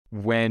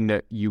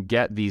when you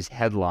get these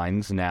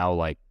headlines now,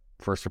 like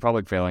First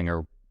Republic failing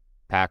or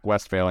Pac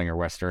West failing or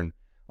Western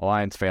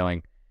Alliance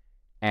failing,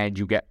 and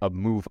you get a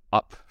move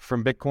up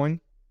from Bitcoin,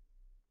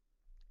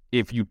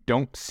 if you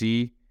don't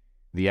see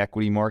the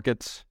equity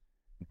markets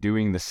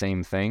doing the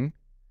same thing,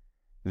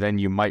 then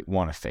you might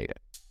want to fade it.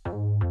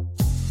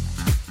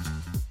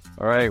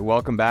 All right,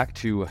 welcome back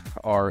to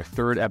our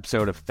third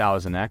episode of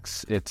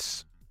 1000X.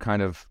 It's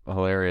kind of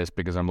hilarious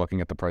because I'm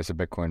looking at the price of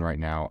Bitcoin right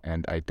now,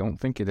 and I don't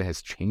think it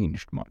has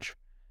changed much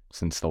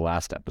since the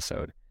last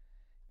episode.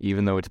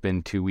 Even though it's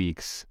been 2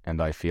 weeks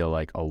and I feel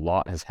like a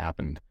lot has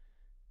happened,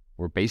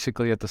 we're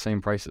basically at the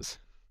same prices.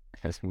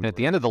 At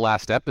the end of the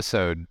last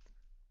episode,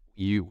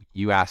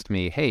 you asked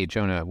me, hey,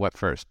 Jonah, what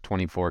first,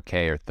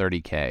 24K or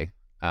 30K?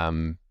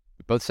 We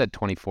both said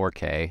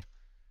 24K.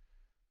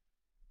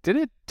 Did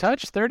it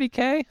touch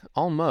 30K?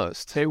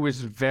 Almost. It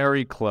was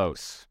very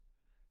close.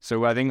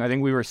 So I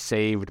think we were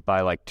saved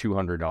by like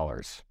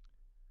 $200.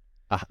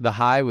 The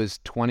high was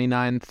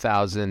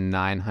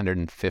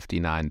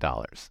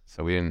 $29,959.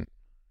 So we didn't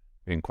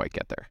quite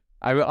get there.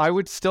 I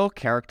would still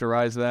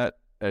characterize that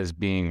as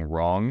being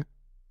wrong,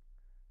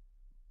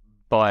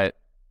 but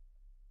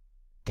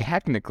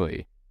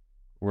technically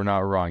we're not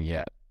wrong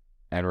yet,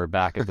 and we're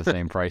back at the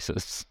same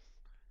prices.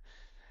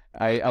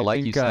 I like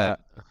think, you said,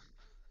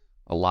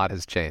 a lot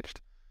has changed.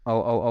 A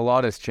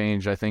lot has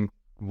changed. I think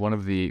one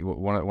of the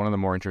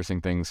more interesting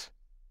things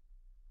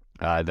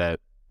that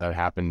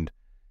happened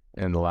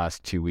in the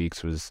last 2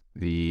 weeks was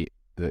the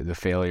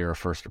failure of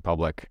First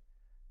Republic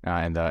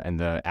and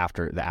the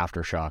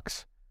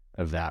aftershocks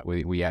of that.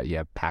 We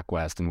had Pac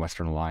West and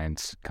Western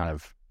Alliance kind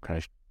of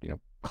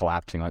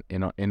collapsing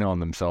in on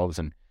themselves,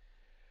 and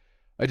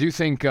I do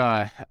think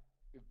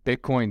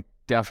Bitcoin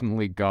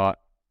definitely got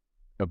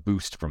a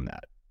boost from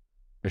that,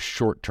 a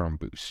short-term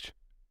boost.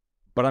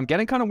 But I'm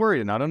getting kind of worried,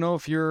 and I don't know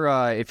if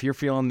you're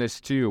feeling this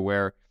too,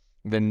 where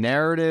the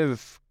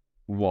narrative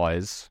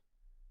was,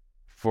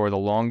 for the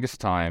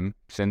longest time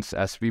since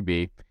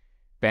SVB,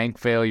 bank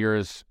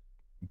failures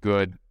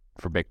good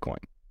for Bitcoin.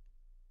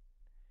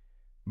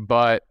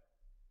 But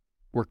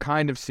we're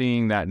kind of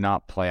seeing that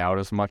not play out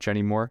as much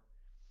anymore.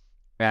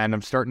 And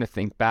I'm starting to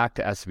think back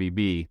to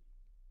SVB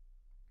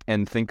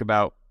and think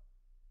about,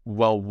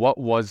 well, what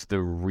was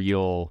the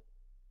real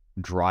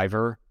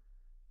driver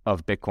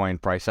of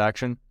Bitcoin price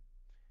action?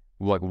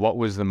 Like, what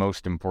was the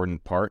most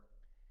important part?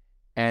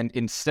 And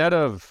instead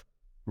of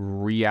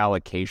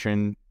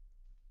reallocation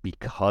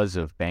because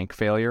of bank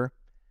failure,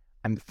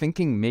 I'm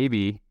thinking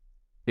maybe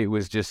it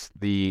was just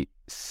the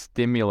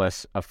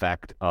stimulus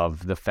effect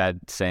of the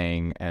Fed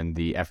saying and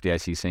the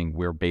FDIC saying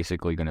we're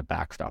basically going to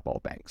backstop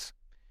all banks.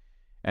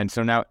 And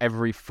so now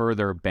every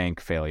further bank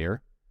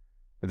failure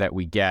that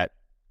we get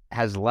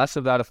has less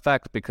of that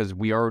effect because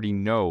we already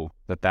know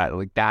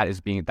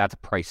that's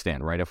priced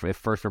in, right? If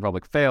First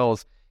Republic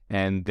fails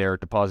and their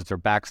deposits are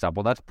backstopped,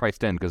 well, that's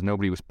priced in because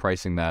nobody was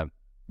pricing them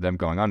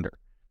going under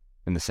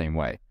in the same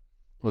way,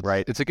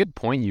 right? It's a good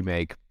point you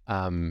make,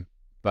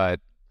 but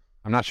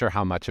I'm not sure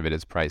how much of it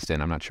is priced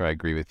in. I'm not sure I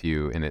agree with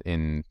you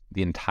in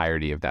the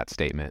entirety of that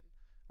statement.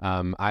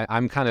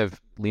 I'm kind of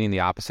leaning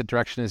the opposite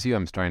direction as you.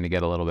 I'm starting to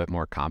get a little bit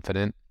more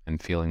confident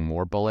and feeling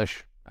more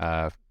bullish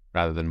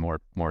rather than more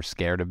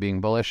scared of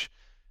being bullish.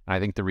 And I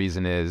think the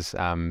reason is,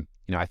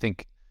 I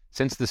think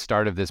since the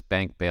start of this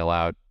bank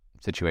bailout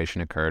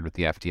situation occurred with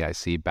the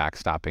FDIC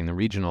backstopping the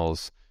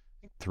regionals,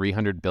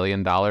 $300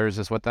 billion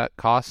is what that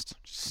cost.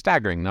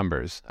 Staggering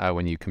numbers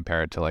when you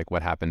compare it to like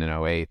what happened in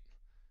 2008.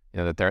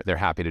 That they're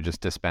happy to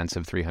just dispense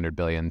of $300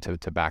 billion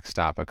to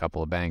backstop a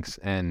couple of banks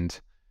and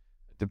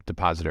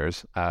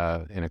depositors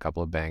in a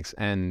couple of banks,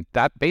 and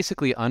that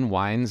basically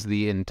unwinds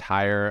the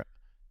entire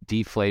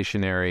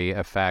deflationary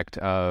effect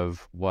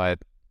of what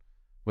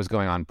was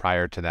going on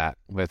prior to that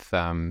with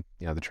the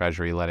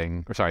Treasury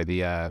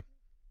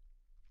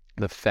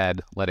the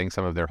Fed letting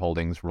some of their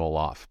holdings roll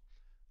off.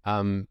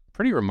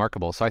 Pretty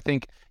remarkable. So I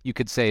think you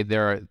could say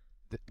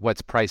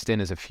what's priced in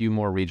is a few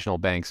more regional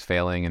banks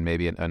failing and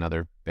maybe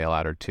another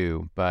bailout or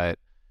two. But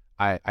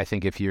I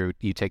think if you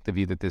take the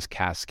view that this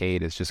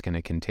cascade is just going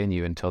to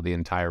continue until the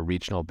entire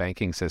regional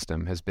banking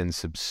system has been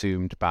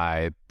subsumed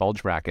by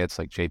bulge brackets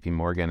like JP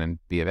Morgan and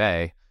B of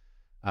A,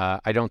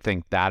 I don't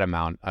think that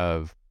amount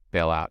of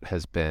bailout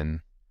has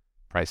been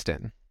priced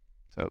in.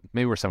 So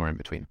maybe we're somewhere in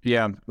between.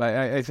 Yeah,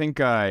 I think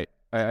you're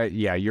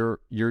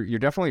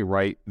definitely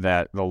right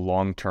that the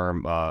long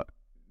term.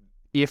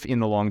 If in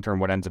the long term,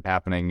 what ends up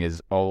happening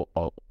is a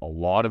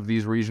lot of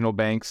these regional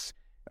banks,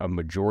 a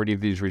majority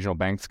of these regional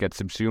banks get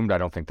subsumed, I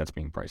don't think that's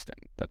being priced in.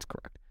 That's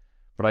correct.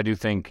 But I do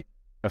think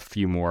a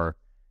few more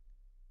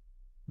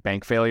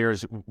bank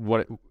failures,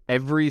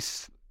 every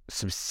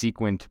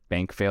subsequent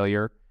bank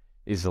failure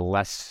is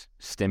less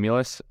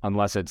stimulus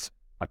unless it's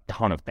a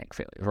ton of bank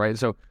failures, right?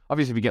 So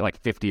obviously if you get like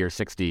 50 or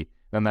 60,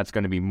 then that's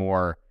going to be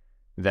more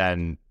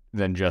than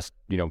just,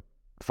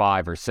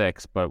 5 or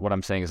 6. But what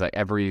I'm saying is like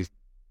every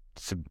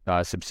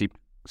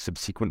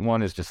subsequent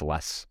one is just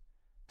less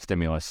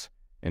stimulus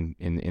in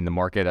the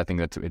market. I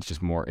think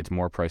it's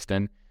more priced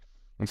in.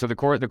 And so the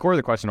core of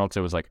the question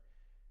also was like,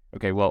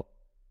 okay, well,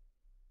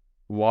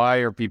 why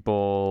are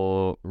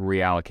people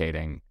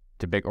reallocating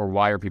to or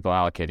why are people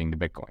allocating to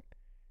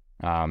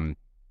Bitcoin?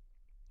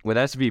 With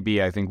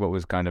SVB, I think what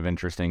was kind of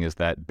interesting is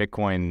that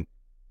Bitcoin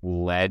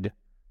led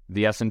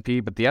the S&P,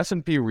 but the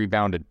S&P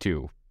rebounded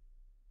too,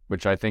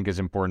 which I think is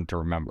important to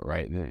remember,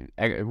 right?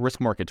 Risk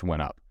markets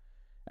went up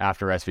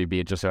after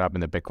SVB. It just so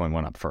happened that Bitcoin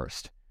went up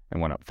first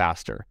and went up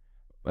faster.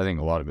 I think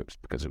a lot of it was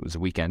because it was a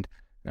weekend.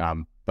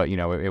 But,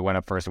 it went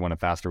up first and went up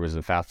faster, was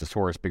the fastest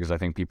horse because I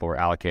think people were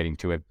allocating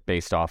to it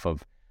based off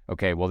of,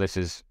 okay, well, this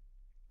is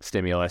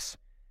stimulus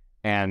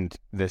and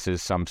this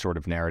is some sort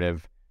of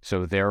narrative.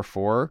 So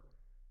therefore,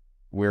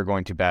 we're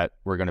going to bet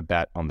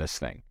on this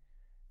thing.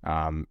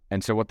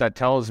 And so what that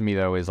tells me,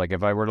 though, is like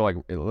if I were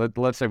to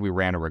let's say we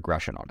ran a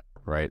regression on it,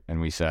 right?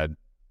 And we said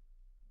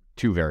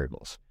two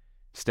variables,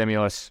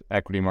 stimulus,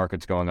 equity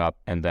markets going up,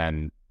 and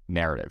then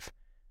narrative.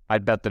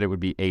 I'd bet that it would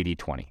be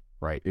 80-20,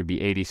 right? It'd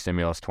be 80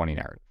 stimulus, 20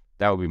 narrative.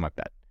 That would be my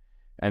bet.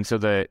 And so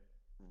the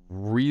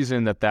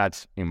reason that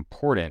that's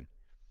important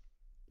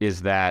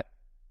is that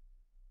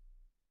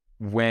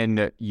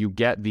when you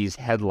get these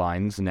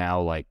headlines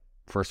now, like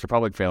First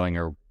Republic failing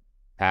or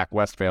PAC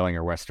West failing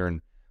or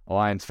Western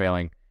Alliance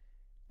failing,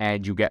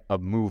 and you get a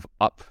move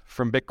up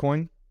from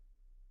Bitcoin,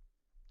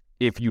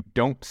 if you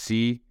don't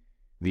see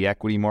the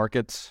equity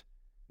markets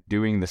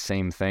doing the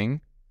same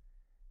thing,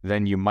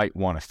 then you might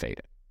want to fade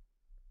it.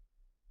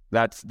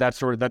 That's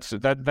sort of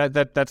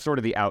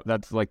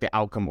the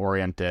outcome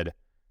oriented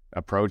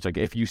approach. Like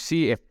if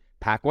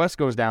PAC West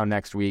goes down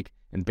next week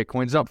and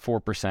Bitcoin's up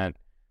 4%,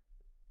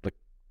 like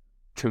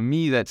to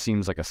me that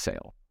seems like a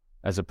sale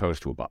as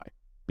opposed to a buy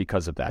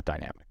because of that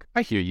dynamic.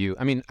 I hear you.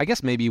 I mean, I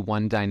guess maybe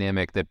one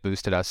dynamic that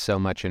boosted us so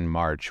much in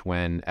March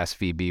when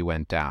SVB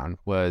went down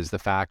was the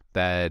fact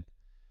that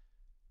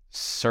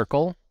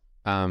Circle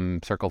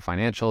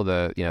Financial,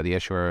 the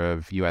issuer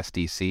of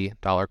USDC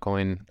dollar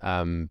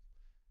coin,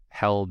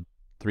 held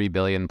 $3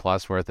 billion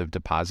plus worth of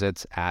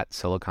deposits at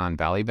Silicon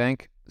Valley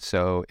Bank.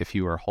 So if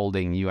you were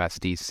holding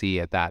USDC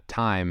at that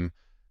time,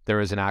 there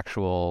was an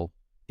actual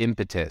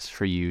impetus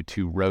for you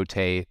to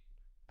rotate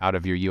out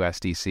of your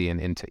USDC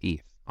and into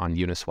ETH on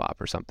Uniswap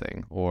or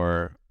something,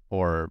 or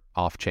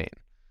off chain,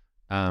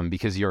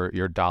 because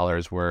your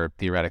dollars were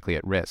theoretically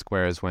at risk.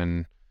 Whereas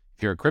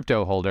if you're a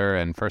crypto holder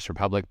and First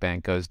Republic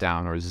Bank goes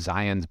down or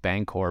Zions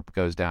Bancorp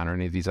goes down or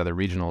any of these other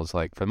regionals,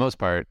 like for the most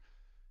part,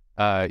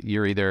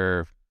 you're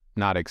either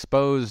not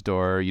exposed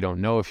or you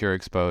don't know if you're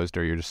exposed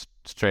or you're just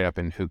straight up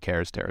in who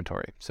cares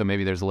territory. So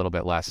maybe there's a little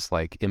bit less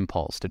like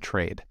impulse to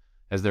trade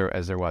as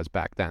there was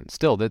back then.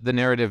 Still, the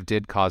narrative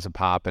did cause a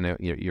pop, and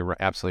you're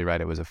absolutely right,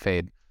 it was a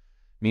fade.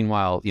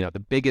 Meanwhile, the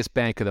biggest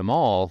bank of them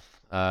all,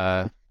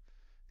 the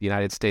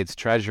United States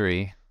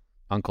Treasury,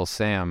 Uncle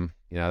Sam,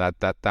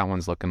 that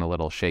one's looking a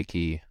little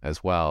shaky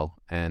as well.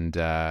 And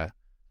I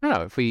don't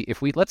know, if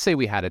we let's say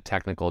we had a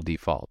technical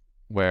default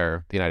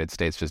where the United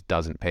States just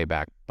doesn't pay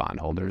back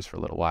bondholders for a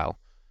little while,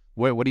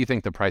 what do you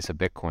think the price of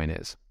Bitcoin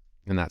is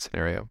in that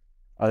scenario?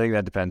 I think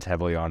that depends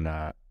heavily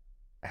on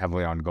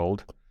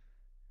gold.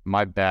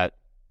 My bet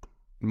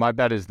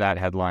is that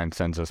headline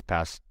sends us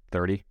past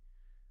 30,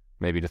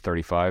 maybe to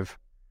 35.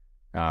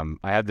 I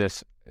had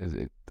this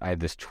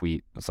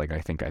tweet. It's like I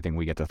think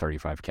we get to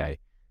 35K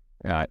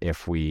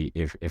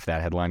if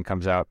that headline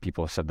comes out.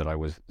 People said that I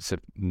was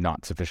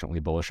not sufficiently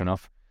bullish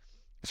enough,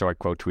 so I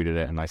quote tweeted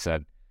it and I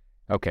said,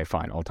 okay,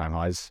 fine, all time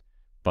highs.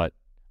 But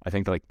I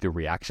think like the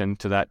reaction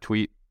to that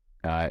tweet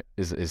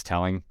is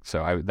telling.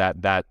 So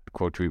that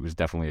quote tweet was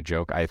definitely a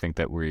joke. I think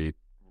that we're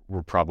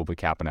probably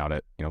capping out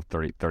at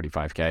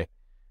 35K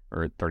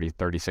or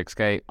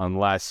 36K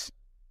unless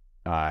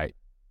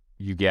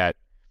you get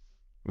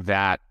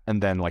that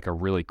and then like a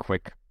really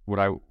quick what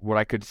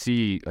I could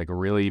see like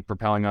really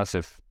propelling us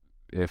if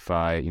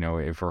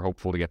we're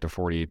hopeful to get to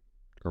 40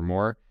 or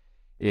more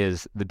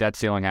is the debt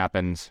ceiling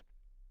happens,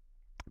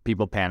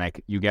 people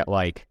panic, you get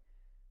like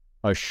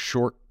a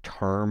short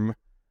term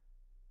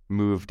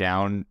move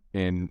down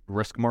in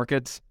risk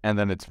markets, and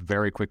then it's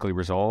very quickly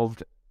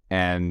resolved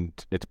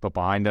and it's put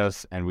behind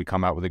us, and we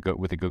come out with a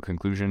good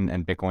conclusion,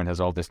 and Bitcoin has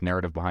all this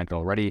narrative behind it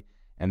already,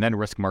 and then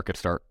risk markets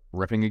start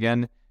ripping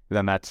again.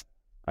 Then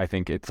I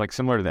think it's like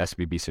similar to the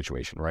SVB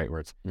situation, right?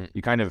 Where it's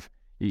you kind of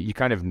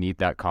need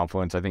that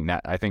confluence. I think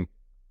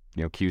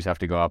Qs have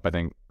to go up. I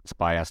think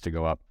SPY has to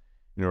go up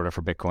in order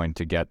for Bitcoin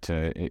to get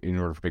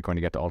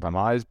to all-time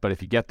highs. But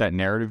if you get that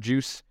narrative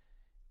juice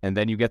and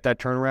then you get that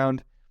turnaround,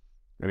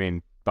 I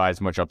mean, buy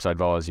as much upside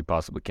vol as you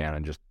possibly can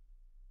and just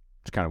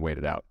kind of wait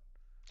it out.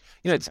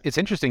 It's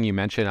interesting you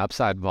mentioned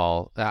upside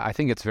vol. I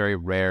think it's very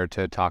rare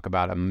to talk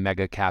about a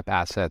mega cap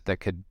asset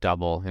that could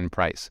double in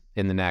price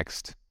in the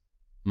next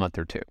month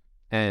or two.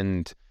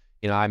 And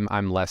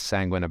I'm less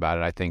sanguine about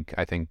it. I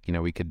think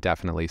we could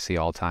definitely see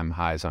all-time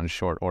highs on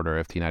short order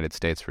if the United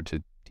States were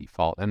to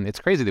default. And it's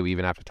crazy that we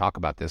even have to talk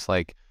about this.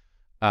 Like,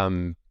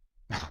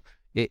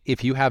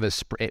 if you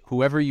have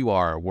whoever you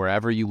are,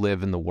 wherever you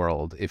live in the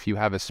world, if you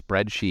have a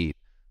spreadsheet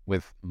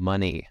with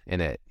money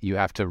in it, you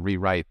have to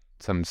rewrite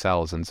some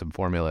cells and some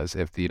formulas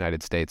if the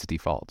United States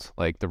defaults.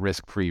 Like the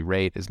risk-free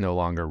rate is no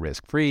longer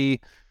risk-free.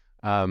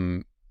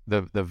 The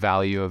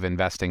value of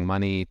investing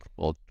money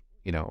will,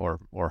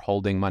 or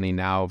holding money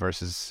now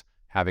versus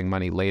having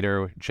money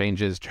later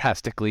changes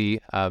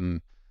drastically.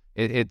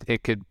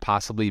 It could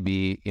possibly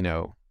be,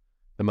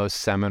 the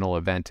most seminal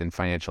event in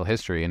financial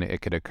history, and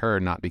it could occur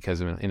not because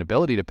of an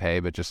inability to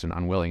pay, but just an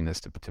unwillingness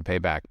to pay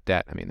back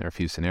debt. I mean, there are a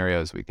few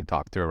scenarios we could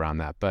talk through around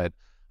that, but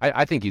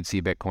I think you'd see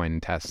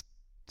Bitcoin test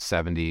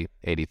 $70,000,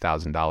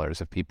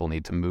 $80,000 if people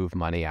need to move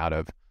money out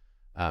of,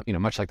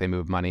 much like they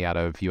moved money out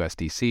of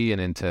USDC and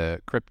into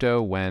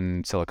crypto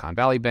when Silicon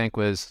Valley Bank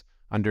was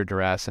under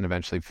duress and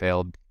eventually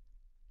failed.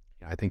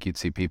 I think you'd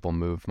see people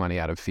move money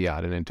out of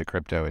fiat and into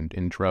crypto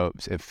in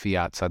droves if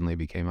fiat suddenly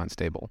became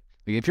unstable.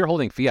 If you're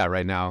holding fiat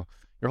right now,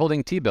 you're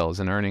holding T-bills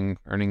and earning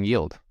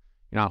yield.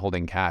 You're not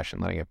holding cash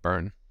and letting it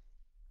burn.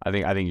 I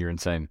think you're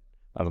insane.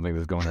 I don't think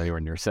this is going anywhere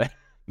near safe.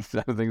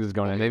 I don't think this is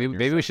going anywhere.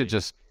 Maybe we should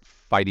just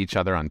fight each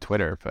other on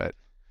Twitter. But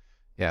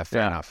yeah,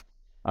 fair enough.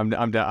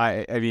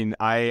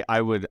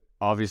 I would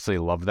obviously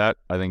love that.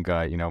 I think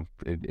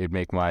it'd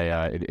make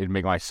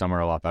my summer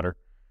a lot better.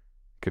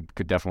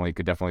 Could definitely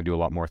do a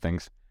lot more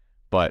things.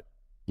 But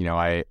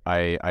I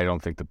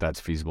don't think that that's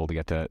feasible to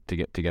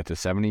get to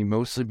 70,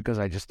 mostly because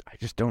I just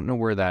don't know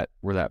where that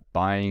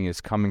buying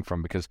is coming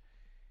from, because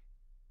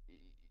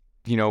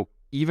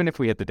even if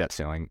we hit the debt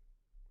ceiling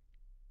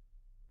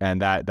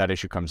and that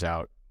issue comes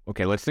out,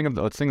 okay, let's think of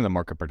the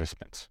market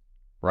participants,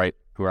 right?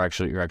 Who are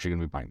actually going to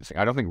be buying this thing.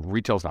 I don't think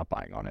retail's not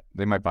buying on it.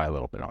 They might buy a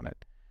little bit on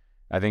it.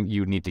 I think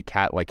you need to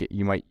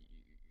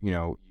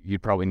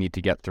you'd probably need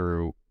to get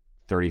through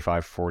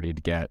 35, 40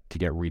 to get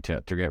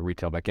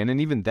retail back in,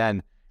 and even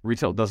then,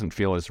 retail doesn't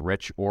feel as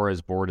rich or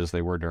as bored as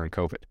they were during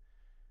COVID.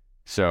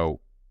 So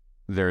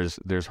it's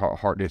just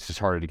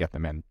harder to get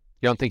them in.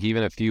 You don't think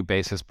even a few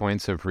basis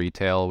points of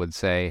retail would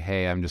say,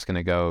 hey, I'm just going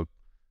to go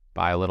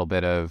buy a little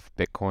bit of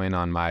Bitcoin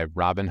on my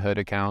Robinhood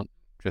account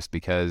just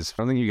because?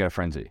 I don't think you get a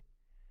frenzy.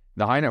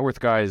 The high net worth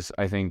guys,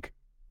 I think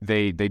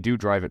they do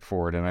drive it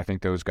forward, and I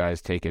think those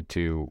guys take it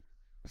to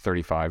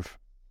 35.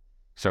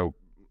 So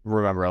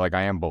remember,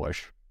 I am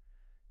bullish.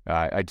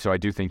 So I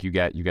do think you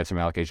get some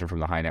allocation from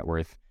the high net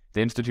worth. The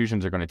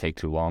institutions are going to take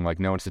too long.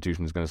 No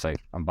institution is going to say,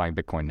 I'm buying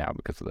Bitcoin now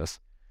because of this.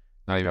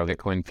 Not even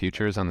Bitcoin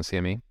futures on the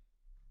CME?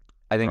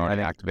 I think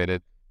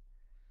activated.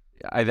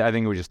 I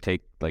think it would just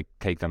take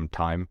them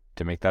time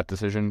to make that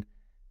decision.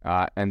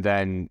 And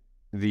then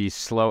the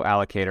slow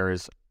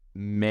allocators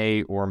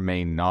may or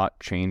may not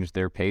change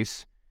their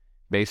pace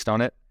based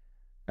on it.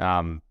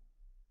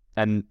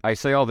 And I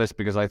say all this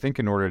because I think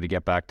in order to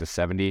get back to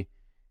 70,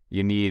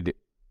 you need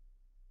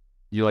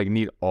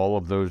all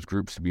of those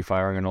groups to be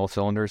firing on all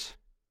cylinders.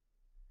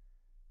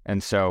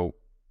 And so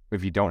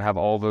if you don't have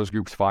all those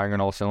groups firing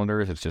on all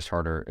cylinders, it's just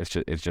harder.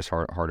 It's just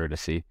harder to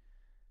see.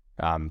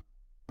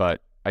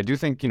 But I do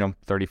think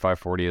 35,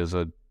 40 is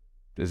a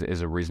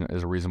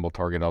reasonable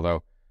target.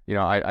 Although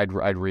I'd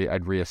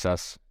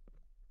reassess.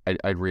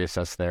 I'd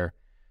reassess there.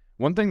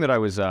 One thing that I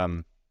was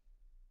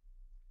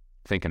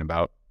thinking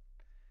about,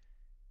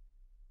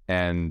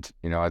 and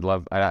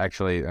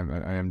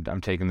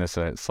I'm taking this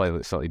a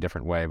slightly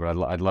different way, but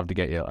I'd love to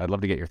get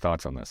your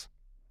thoughts on this.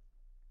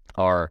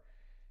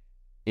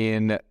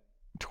 In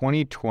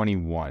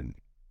 2021,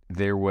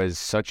 there was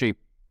such a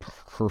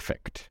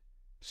perfect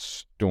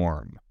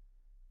storm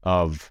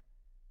of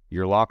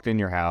you're locked in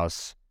your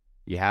house,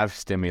 you have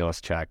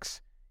stimulus checks,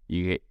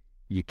 you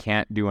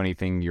can't do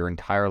anything, your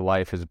entire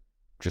life has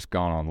just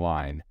gone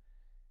online,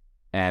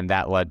 and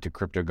that led to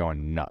crypto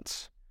going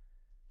nuts.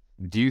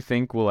 Do you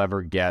think we'll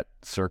ever get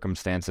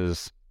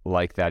circumstances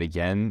like that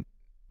again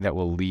that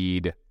will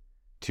lead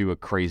to a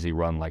crazy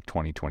run like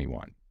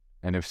 2021?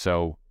 And if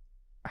so,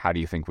 how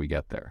do you think we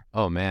get there?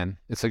 Oh man,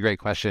 it's a great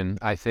question.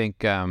 I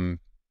think I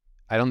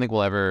don't think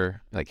we'll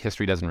ever,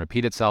 history doesn't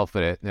repeat itself,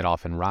 but it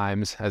often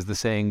rhymes, as the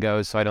saying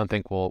goes. So I don't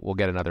think we'll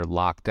get another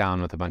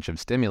lockdown with a bunch of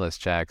stimulus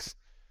checks.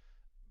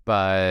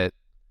 But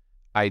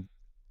I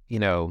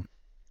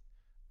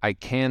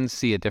can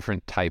see a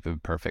different type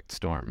of perfect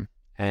storm.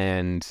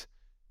 And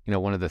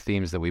one of the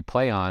themes that we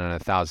play on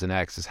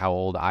 1000X is how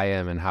old I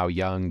am and how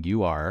young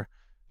you are.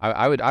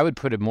 I would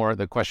put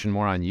the question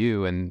more on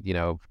you and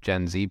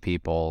Gen Z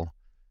people,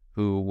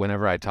 who,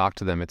 whenever I talk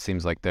to them, it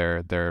seems like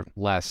they're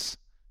less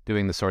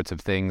doing the sorts of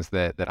things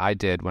that I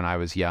did when I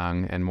was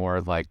young, and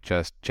more like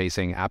just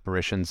chasing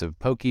apparitions of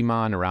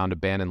Pokemon around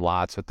abandoned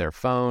lots with their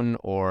phone,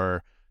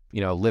 or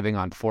living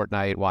on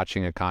Fortnite,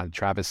 watching a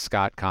Travis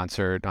Scott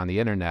concert on the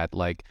internet.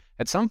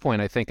 At some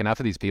point, I think enough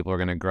of these people are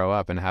going to grow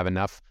up and have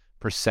enough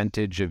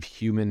percentage of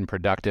human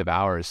productive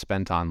hours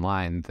spent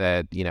online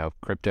that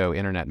crypto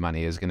internet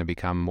money is going to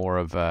become more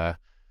of a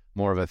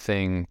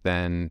thing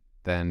than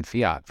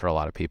fiat for a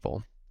lot of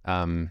people.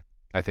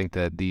 I think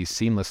that the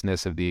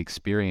seamlessness of the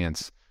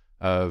experience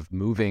of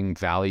moving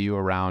value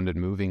around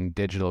and moving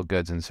digital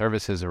goods and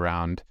services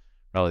around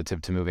relative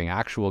to moving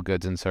actual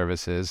goods and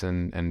services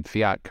and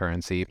fiat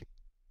currency,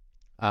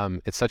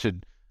 it's such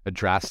a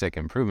drastic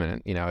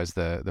improvement. You know, as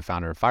the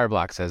founder of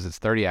Fireblock says, it's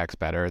 30x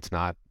better. It's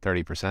not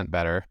 30%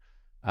 better.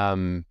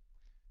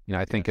 You know,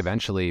 I think Yes.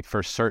 eventually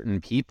for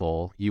certain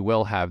people, you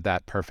will have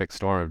that perfect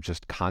storm of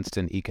just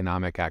constant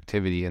economic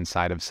activity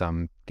inside of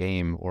some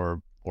game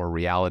or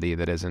reality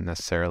that isn't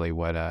necessarily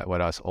what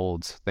us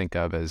olds think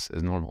of as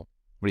normal.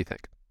 What do you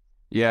think?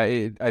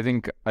 Yeah, I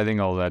think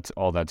all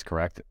that's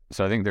correct.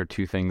 So I think there are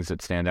two things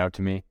that stand out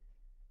to me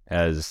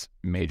as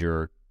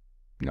major,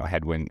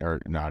 headwind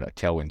or not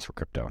tailwinds for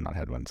crypto, not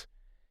headwinds.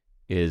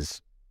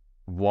 Is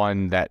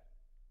one, that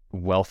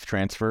wealth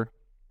transfer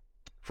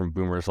from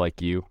boomers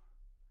like you,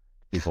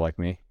 people like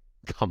me.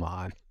 Come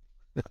on.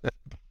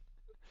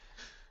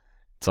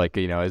 It's like,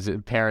 as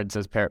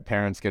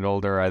parents get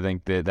older, I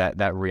think that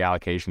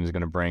reallocation is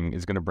going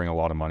to bring a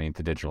lot of money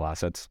into digital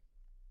assets.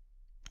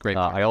 Great.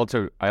 I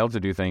also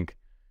do think,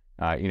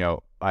 I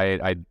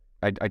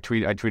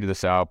tweeted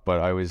this out,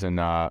 but I was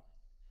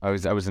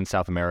in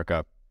South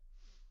America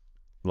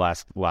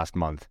last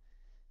month,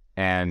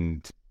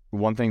 and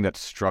one thing that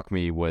struck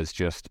me was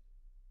just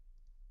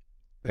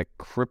that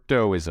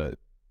crypto is a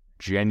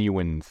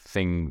genuine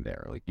thing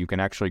there. Like, you can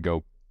actually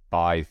go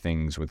buy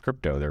things with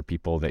crypto. There are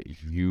people that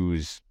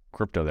use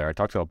crypto there. I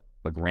talked to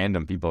like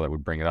random people that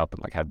would bring it up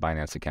and like had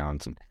Binance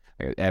accounts and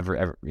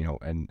ever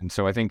and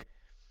so I think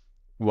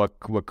what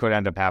could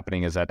end up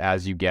happening is that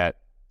as you get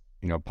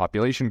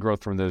population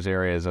growth from those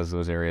areas, as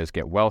those areas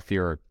get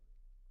wealthier,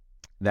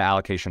 the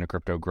allocation of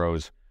crypto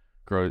grows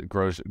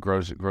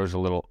a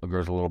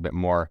little bit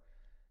more.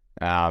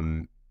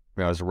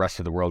 As the rest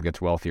of the world gets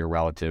wealthier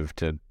relative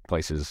to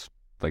places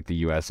like the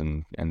U.S.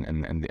 and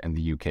the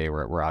U.K.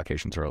 where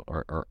allocations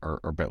are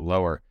a bit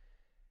lower.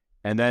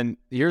 And then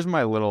here's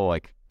my little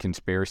like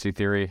conspiracy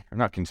theory, or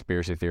not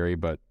conspiracy theory,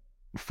 but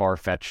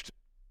far-fetched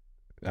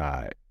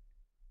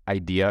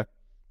idea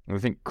I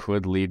think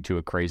could lead to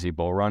a crazy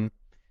bull run.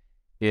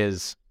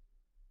 Is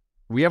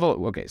we have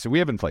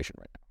inflation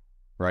right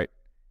now, right?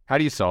 How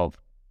do you solve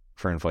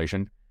for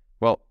inflation?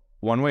 Well,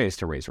 one way is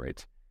to raise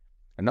rates.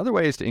 Another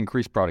way is to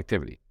increase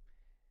productivity.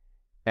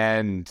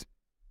 And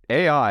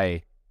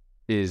AI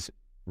is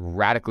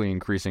radically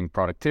increasing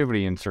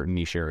productivity in certain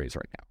niche areas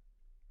right now.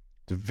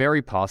 It's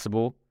very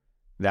possible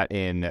that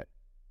in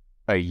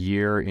a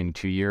year, in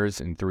 2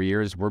 years, in 3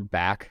 years, we're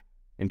back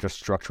into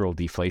structural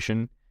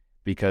deflation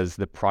because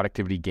the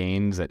productivity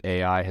gains that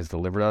AI has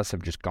delivered us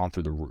have just gone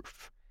through the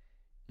roof.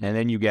 And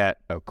then you get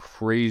a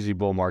crazy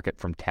bull market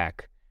from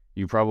tech.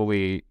 You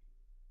probably,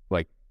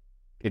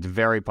 it's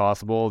very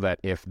possible that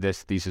if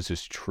this thesis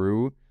is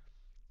true,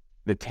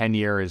 the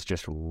 10-year is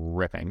just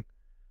ripping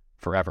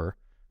forever.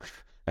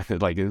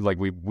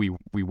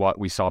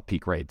 We saw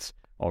peak rates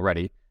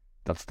already.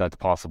 That's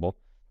possible.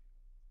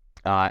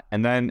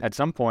 And then at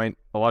some point,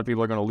 a lot of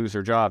people are going to lose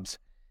their jobs.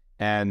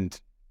 And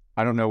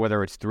I don't know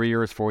whether it's 3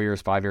 years, 4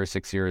 years, 5 years,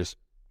 6 years,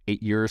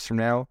 8 years from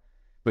now,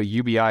 but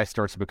UBI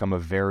starts to become a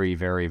very,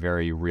 very,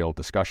 very real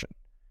discussion.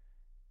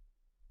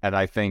 And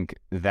I think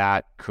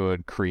that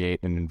could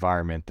create an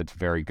environment that's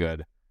very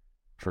good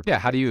for. Yeah.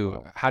 How do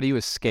you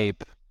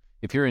escape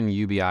if you're in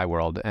UBI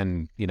world?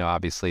 And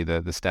obviously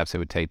the steps it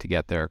would take to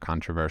get there are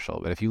controversial.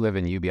 But if you live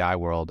in UBI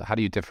world, how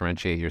do you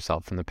differentiate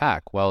yourself from the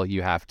pack? Well,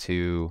 you have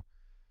to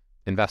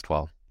invest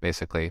well,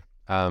 basically.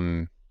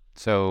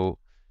 So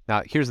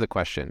now here's the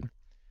question.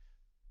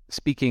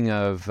 Speaking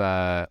of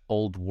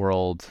old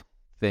world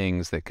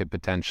things that could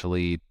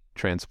potentially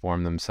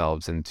transform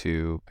themselves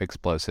into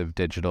explosive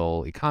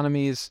digital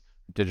economies,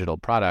 digital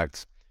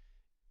products.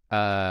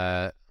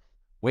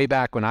 Way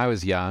back when I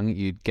was young,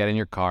 you'd get in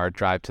your car,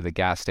 drive to the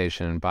gas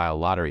station, and buy a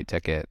lottery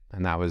ticket,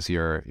 and that was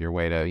your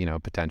way to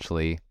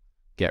potentially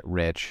get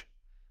rich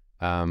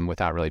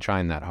without really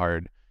trying that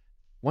hard.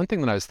 One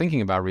thing that I was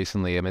thinking about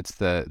recently amidst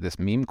this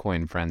meme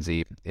coin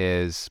frenzy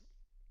isn't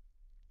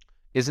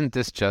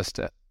this just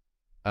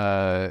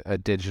a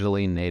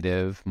digitally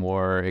native,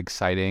 more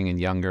exciting and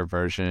younger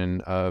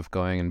version of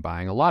going and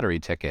buying a lottery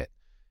ticket?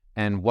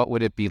 And what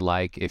would it be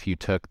like if you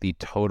took the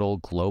total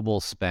global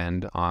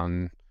spend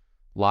on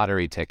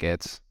lottery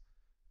tickets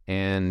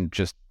and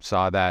just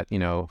saw that,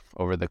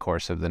 over the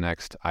course of the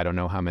next, I don't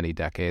know how many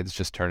decades,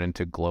 just turn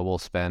into global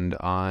spend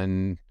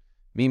on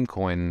meme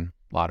coin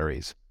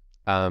lotteries?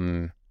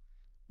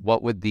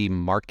 What would the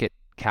market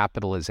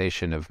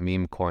capitalization of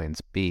meme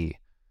coins be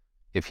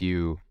if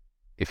you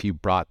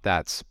brought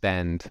that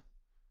spend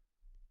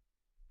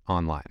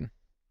online?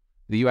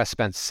 The U.S.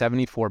 spent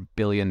 $74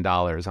 billion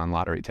on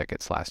lottery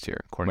tickets last year,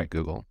 according to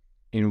Google.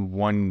 In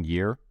 1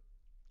 year?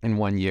 In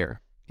 1 year.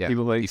 Yeah.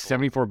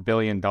 $74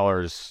 billion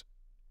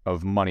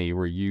of money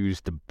were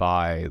used to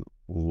buy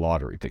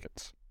lottery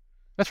tickets.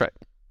 That's right.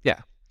 Yeah.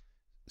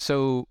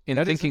 So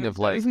that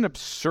is an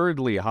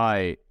absurdly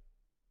high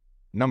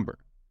number.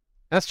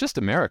 That's just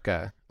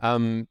America.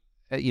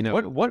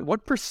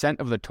 What percent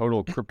of the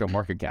total crypto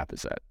market cap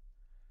is that?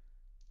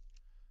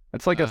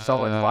 That's like a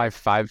solid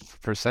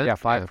 5%. Yeah,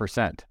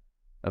 5%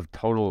 of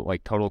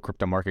total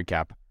crypto market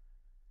cap.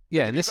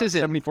 Yeah, and this is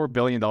 $74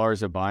 billion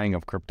of buying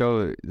of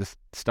crypto. This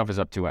stuff is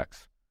up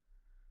 2x.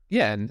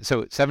 Yeah, and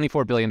so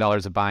 $74 billion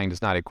of buying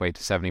does not equate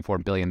to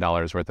 $74 billion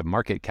worth of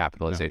market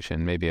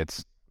capitalization. No. Maybe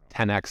it's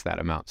 10x that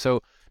amount.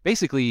 So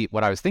basically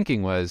what I was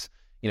thinking was,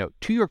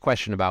 to your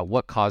question about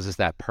what causes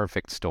that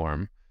perfect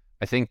storm,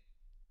 I think,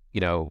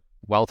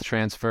 wealth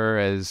transfer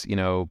as,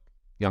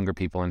 younger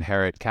people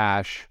inherit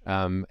cash,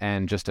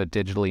 and just a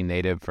digitally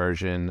native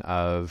version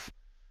of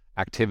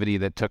activity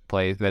that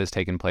has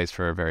taken place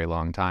for a very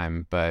long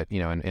time, but,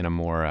 in a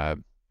more,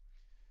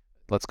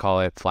 let's call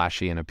it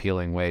flashy and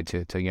appealing way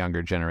to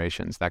younger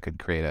generations that could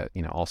create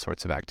all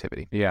sorts of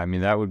activity. Yeah, I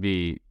mean, that would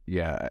be,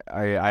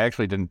 I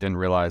actually didn't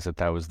realize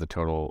that was the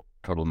total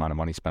amount of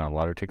money spent on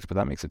lottery tickets, but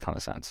that makes a ton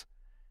of sense,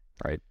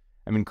 right?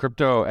 I mean,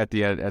 crypto at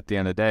the end of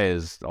the day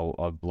is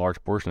a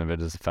large portion of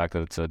it is the fact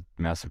that it's a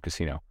massive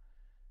casino.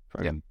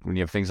 Right? Yeah. When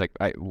you have things like,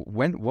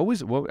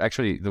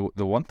 actually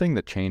the one thing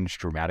that changed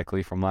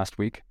dramatically from last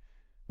week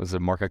was the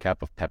market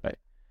cap of Pepe.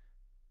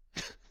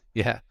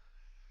 Yeah.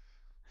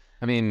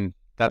 I mean,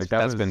 that's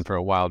been for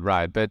a wild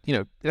ride, but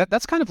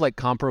that's kind of like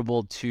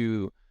comparable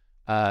to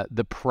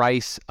the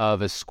price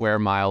of a square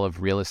mile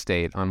of real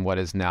estate on what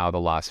is now the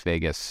Las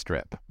Vegas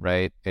Strip,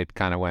 right? It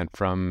kind of went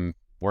from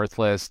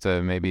worthless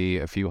to maybe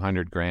a few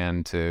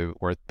 $100,000 to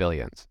worth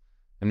billions,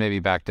 and maybe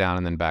back down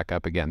and then back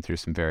up again through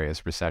some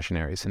various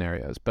recessionary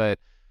scenarios. But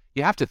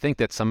you have to think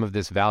that some of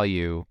this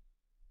value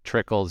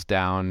trickles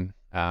down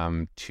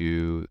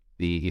to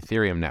the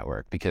Ethereum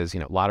network because,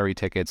 lottery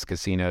tickets,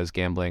 casinos,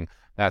 gambling,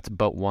 that's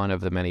but one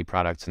of the many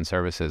products and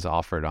services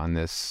offered on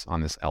this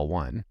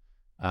L1.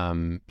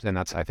 And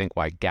that's, I think,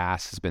 why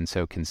gas has been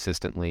so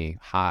consistently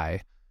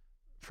high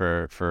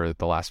for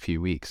the last few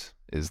weeks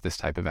is this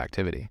type of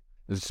activity.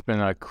 There's been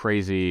a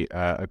crazy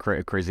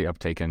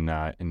uptake in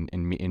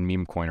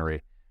meme coinery,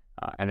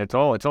 and it's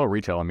all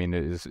retail. I mean,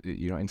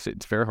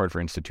 it's very hard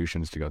for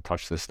institutions to go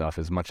touch this stuff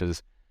as much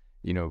as,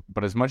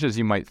 but as much as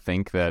you might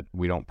think that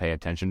we don't pay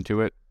attention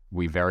to it,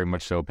 we very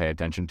much so pay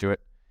attention to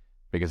it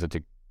because it's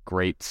a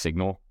great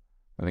signal,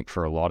 I think,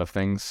 for a lot of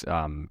things.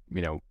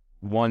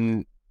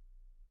 One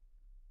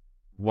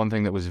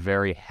thing that was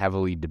very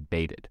heavily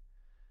debated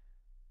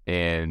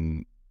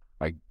in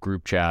like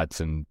group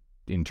chats and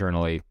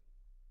internally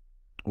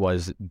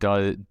was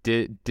did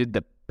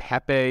the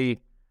Pepe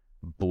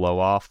blow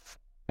off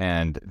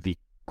and the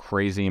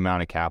crazy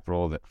amount of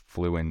capital that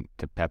flew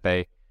into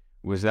Pepe,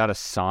 was that a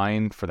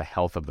sign for the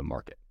health of the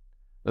market?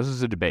 This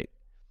is a debate,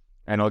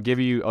 and I'll give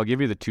you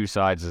the two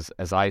sides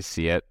as I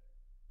see it,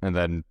 and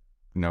then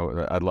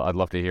I'd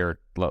love to hear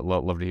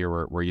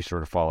where you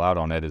sort of fall out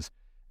on it. Is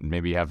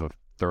maybe you have a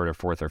third or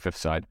fourth or fifth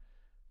side,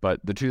 but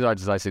the two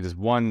sides as I see it is,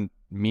 one,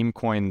 meme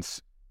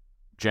coins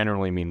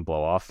generally mean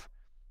blow off.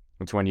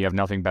 It's when you have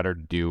nothing better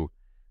to do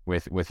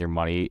with your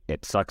money.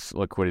 It sucks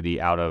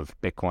liquidity out of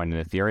Bitcoin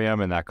and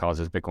Ethereum, and that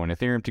causes Bitcoin and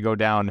Ethereum to go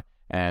down.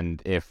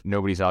 And if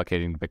nobody's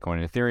allocating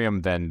Bitcoin and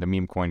Ethereum, then the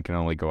meme coin can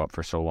only go up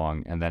for so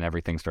long, and then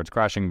everything starts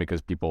crashing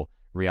because people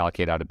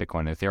reallocate out of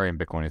Bitcoin and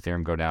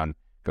Ethereum go down,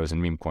 goes in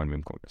meme coin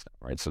goes down,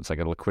 right? So it's like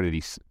the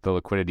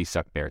liquidity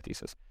suck bear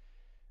thesis.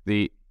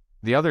 The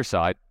other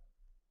side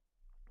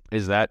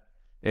is that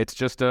it's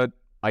just an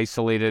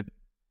isolated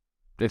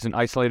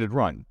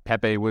run.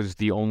 Pepe was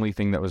the only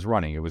thing that was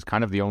running. It was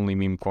kind of the only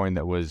meme coin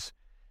that was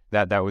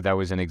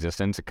in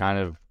existence. It kind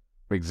of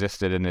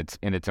existed in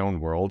its own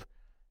world,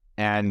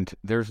 and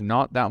there's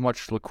not that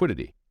much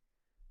liquidity.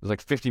 There's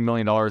like $50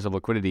 million of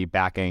liquidity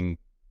backing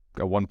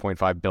a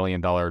 $1.5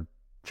 billion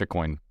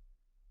shitcoin.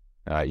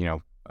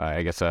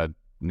 I guess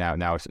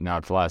now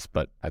it's less,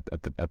 but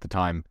at the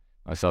time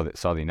I saw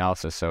the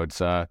analysis. So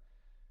it's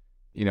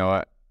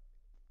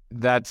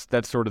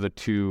that's sort of the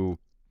two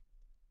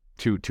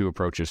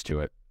approaches to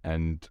it,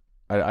 and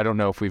I don't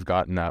know if we've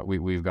gotten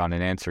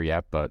an answer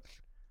yet, but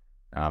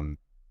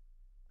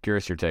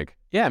curious your take.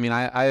 Yeah, I mean,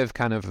 I have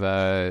kind of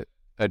a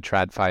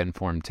TradFi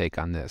informed take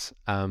on this.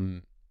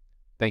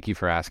 Thank you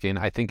for asking.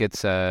 I think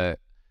it's a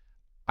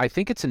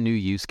new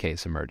use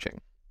case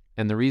emerging,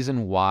 and the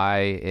reason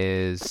why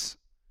is,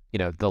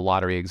 the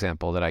lottery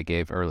example that I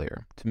gave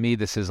earlier. To me,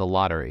 this is a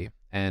lottery,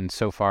 and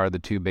so far the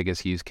two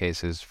biggest use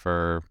cases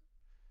for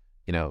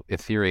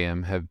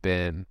Ethereum have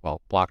been,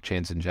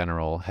 blockchains in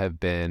general have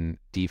been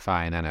DeFi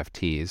and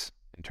NFTs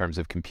in terms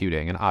of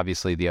computing. And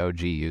obviously the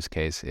OG use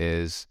case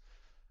is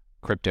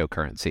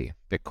cryptocurrency.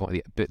 Bitcoin,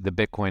 the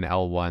Bitcoin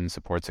L1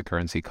 supports a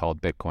currency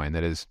called Bitcoin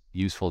that is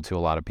useful to a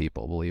lot of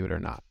people, believe it or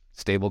not.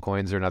 Stable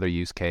coins are another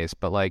use case.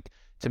 But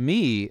to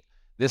me,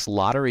 this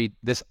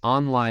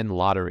online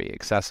lottery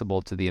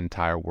accessible to the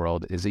entire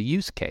world is a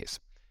use case.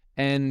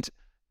 And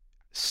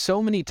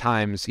so many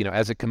times,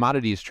 as a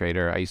commodities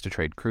trader, I used to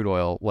trade crude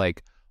oil.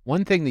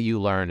 One thing that you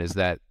learn is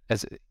that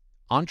as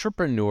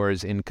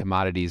entrepreneurs in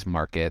commodities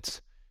markets,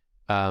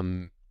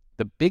 the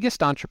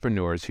biggest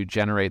entrepreneurs who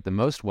generate the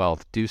most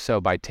wealth do so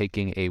by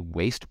taking a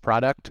waste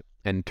product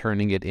and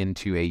turning it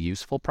into a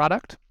useful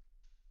product.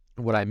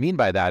 What I mean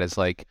by that is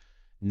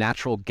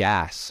natural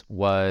gas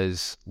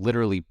was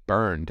literally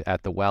burned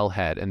at the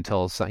wellhead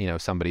until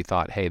somebody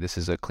thought, hey, this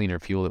is a cleaner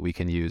fuel that we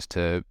can use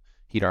to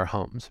heat our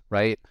homes,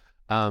 right?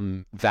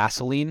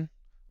 Vaseline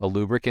A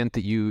lubricant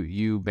that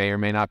you may or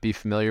may not be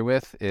familiar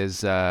with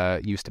is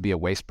used to be a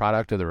waste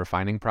product of the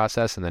refining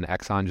process, and then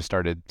Exxon just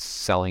started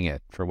selling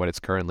it for what it's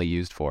currently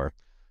used for,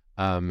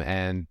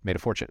 and made a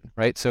fortune,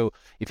 right? So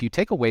if you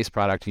take a waste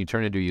product and you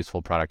turn it into a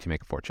useful product, you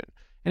make a fortune.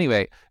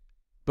 Anyway,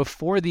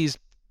 before these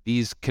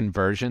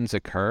conversions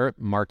occur,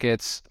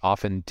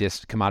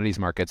 commodities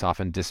markets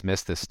often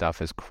dismiss this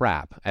stuff as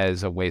crap,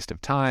 as a waste of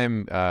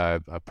time,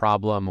 a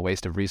problem, a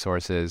waste of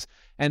resources.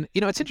 And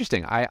it's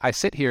interesting. I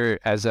sit here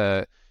as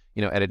at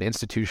an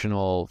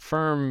institutional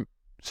firm,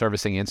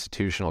 servicing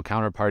institutional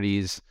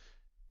counterparties,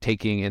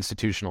 taking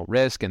institutional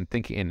risk, and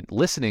thinking and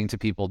listening to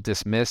people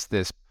dismiss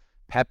this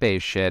Pepe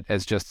shit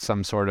as just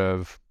some sort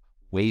of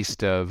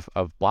waste of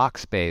block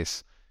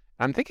space.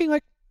 I'm thinking,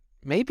 like,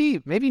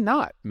 maybe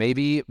not.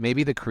 Maybe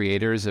the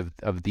creators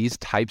of these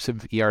types of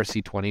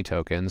ERC20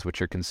 tokens, which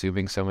are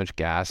consuming so much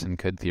gas and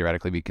could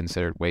theoretically be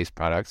considered waste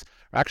products,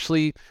 are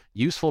actually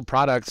useful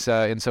products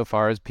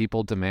insofar as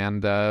people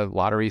demand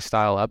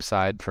lottery-style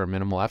upside for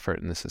minimal effort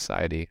in this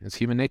society. It's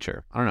human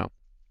nature. I don't know.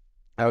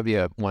 That would be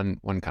one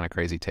kind of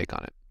crazy take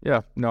on it.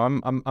 Yeah, no,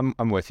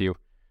 I'm with you.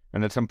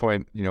 And at some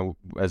point,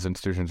 as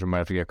institutions, we might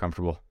have to get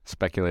comfortable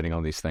speculating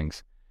on these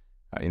things.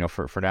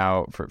 For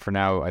now,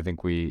 I think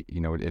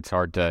it's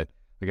hard to,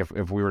 like,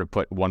 if we were to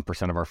put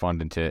 1% of our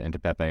fund into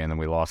Pepe and then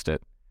we lost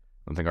it, I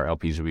don't think our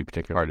LPs would be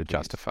particularly hard to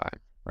justify.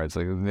 Right?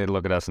 So they'd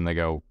look at us and they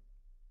go,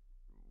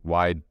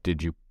 "Why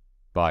did you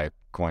buy a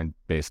coin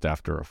based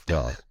after a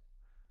fell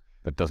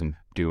that doesn't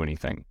do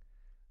anything?"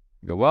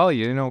 You go, "Well,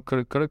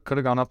 could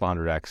have gone up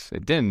 100x.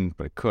 It didn't,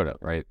 but it could have,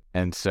 right?"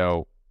 And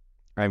so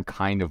I'm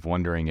kind of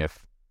wondering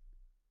if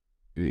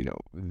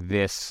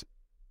this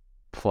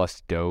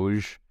plus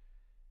Doge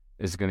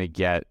is going to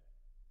get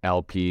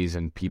LPs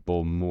and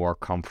people more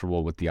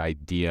comfortable with the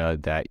idea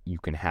that you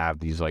can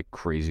have these like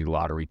crazy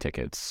lottery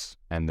tickets,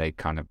 and they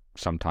kind of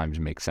sometimes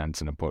make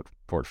sense in a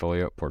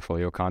portfolio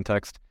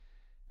context.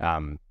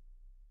 There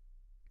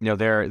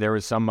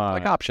was some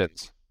like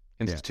options,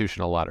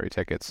 institutional lottery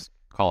tickets,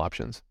 call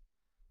options.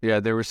 Yeah,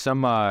 there was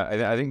some.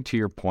 I think to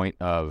your point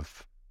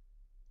of,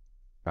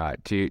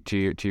 to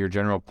your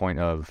general point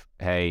of,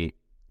 hey,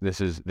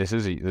 this is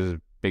a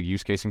big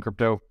use case in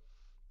crypto.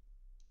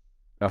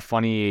 A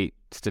funny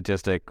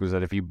statistic was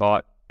that if you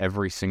bought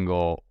every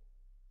single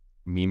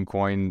meme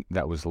coin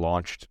that was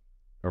launched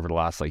over the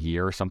last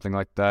year or something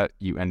like that,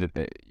 you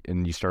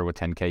started with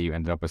 10K, you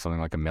ended up with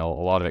something like $1 million.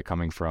 A lot of it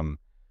coming from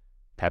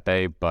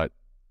Pepe, but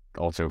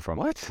also from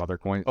other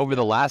coins. Over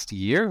the last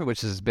year,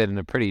 which has been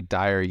a pretty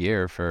dire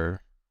year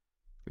for...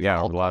 it's like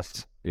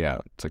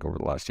over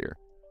the last year.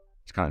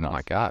 It's kind of nuts. Oh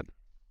my God.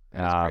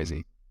 That's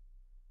crazy.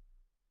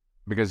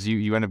 Because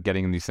you end up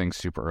getting these things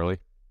super early.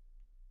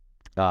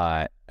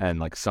 And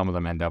like some of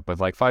them end up with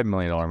like $5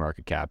 million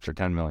market caps or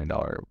 $10 million,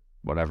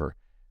 whatever.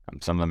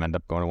 Some of them end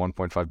up going to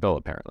 1.5 bill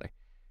apparently.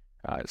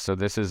 So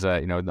this is,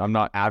 I'm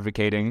not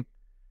advocating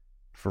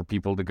for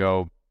people to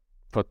go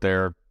put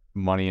their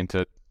money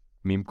into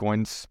meme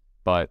coins,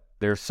 but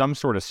there's some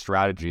sort of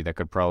strategy that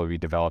could probably be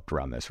developed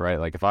around this, right?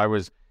 Like if I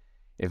was,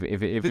 if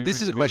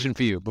this is a question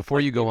for you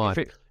before you go on.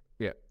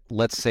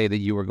 Let's say that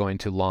you were going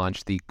to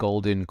launch the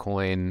Golden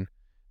Coin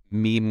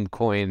meme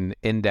coin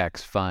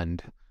index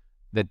fund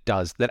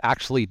that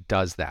actually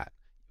does that.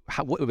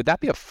 Would that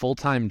be a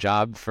full-time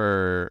job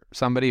for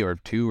somebody or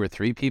 2 or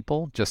 3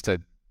 people just to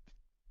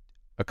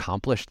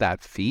accomplish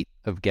that feat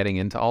of getting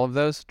into all of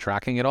those,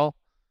 tracking it all?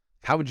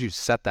 How would you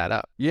set that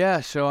up?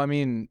 Yeah, so I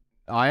mean,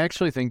 I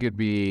actually think it'd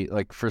be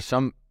like for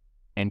some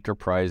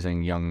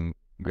enterprising young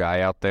guy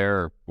out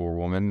there or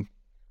woman,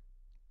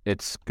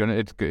 it's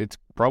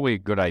probably a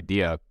good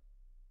idea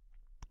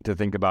to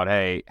think about,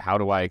 hey, how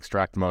do I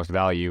extract the most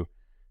value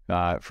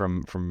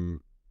from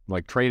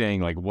like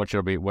trading? Like what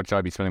should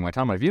I be spending my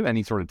time on? If you have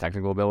any sort of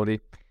technical ability,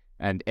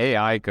 and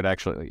AI could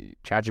actually,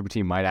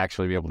 ChatGPT might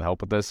actually be able to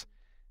help with this,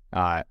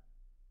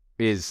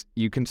 is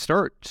you can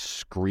start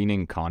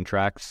screening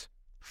contracts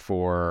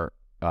for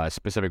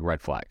specific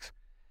red flags.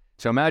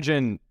 So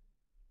imagine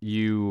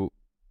you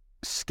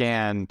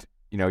scanned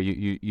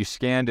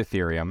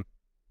Ethereum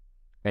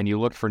and you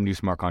looked for new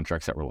smart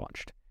contracts that were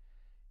launched.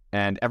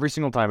 And every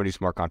single time a new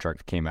smart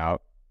contract came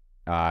out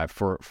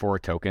for a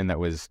token that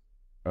was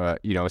a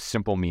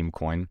simple meme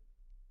coin,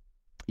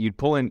 you'd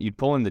pull in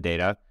the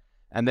data,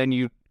 and then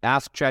you'd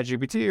ask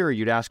ChatGPT or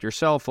you'd ask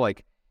yourself,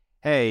 like,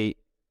 hey,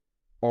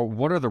 or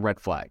what are the red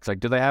flags? Like,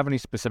 do they have any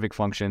specific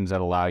functions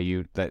that allow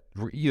you, that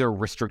either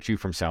restrict you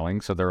from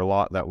selling? So there are a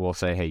lot that will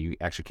say, hey, you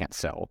actually can't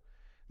sell.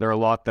 There are a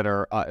lot that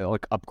are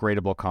like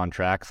upgradable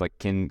contracts. Like,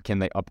 can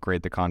they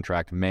upgrade the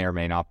contract? May or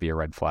may not be a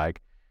red flag.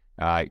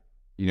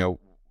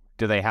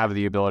 Do they have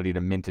the ability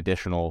to mint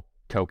additional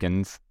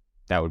tokens?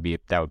 That would be a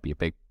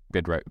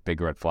big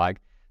red flag.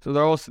 So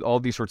there are also all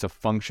these sorts of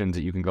functions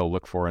that you can go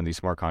look for in these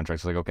smart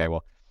contracts. Like, okay,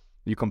 well,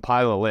 you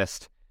compile a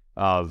list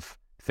of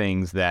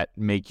things that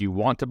make you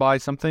want to buy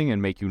something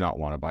and make you not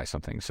want to buy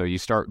something. So you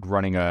start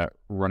running a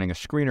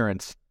screener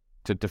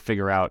and to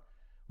figure out,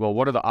 well,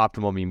 what are the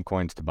optimal meme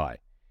coins to buy?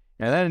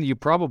 And then you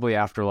probably,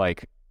 after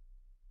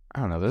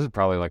this is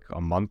probably like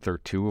a month or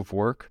 2 of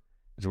work,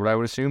 is what I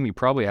would assume. You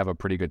probably have a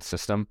pretty good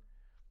system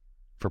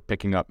for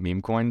picking up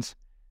meme coins,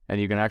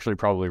 and you can actually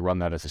probably run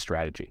that as a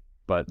strategy.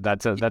 But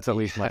that's at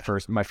least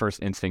my first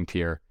instinct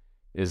here,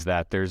 is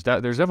that there's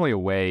definitely a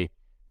way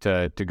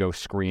to go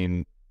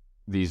screen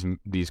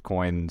these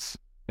coins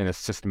in a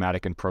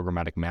systematic and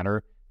programmatic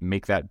manner,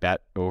 make that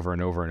bet over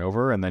and over and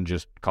over, and then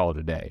just call it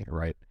a day,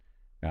 right?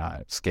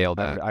 Scale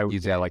that.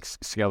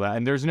 Scale that.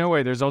 And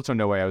there's also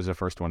no way I was the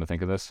first one to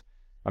think of this.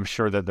 I'm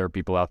sure that there are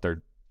people out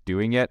there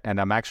doing it,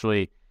 and I'm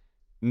actually,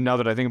 now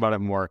that I think about it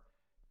more,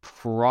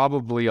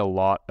 probably a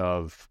lot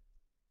of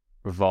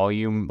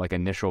volume, like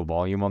initial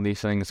volume on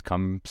these things,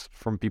 comes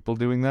from people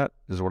doing that,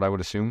 is what I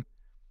would assume.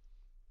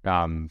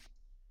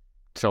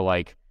 So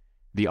like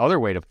the other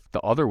way to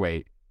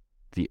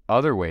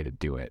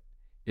do it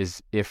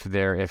is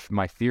if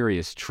my theory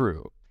is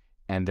true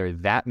and there are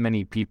that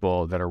many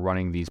people that are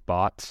running these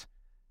bots,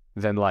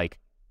 then like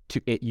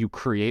you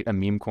create a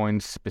meme coin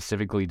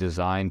specifically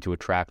designed to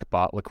attract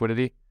bot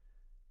liquidity.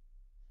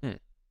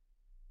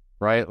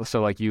 Right?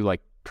 So like you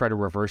like try to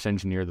reverse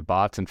engineer the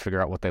bots and figure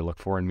out what they look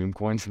for in meme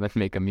coins, and then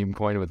make a meme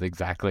coin with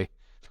exactly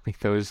like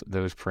those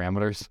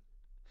parameters.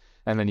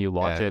 And then you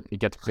launch it. It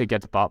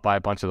gets bought by a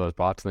bunch of those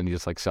bots, and then you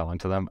just like sell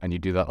into them, and you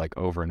do that like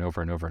over and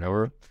over and over and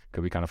over.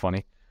 Could be kind of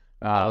funny.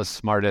 The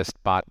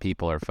smartest bot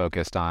people are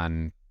focused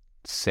on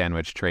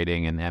sandwich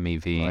trading and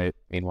MEV. Right.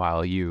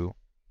 Meanwhile,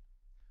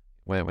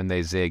 when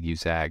they zig, you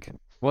zag.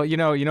 Well, you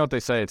know what they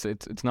say.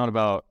 It's not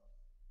about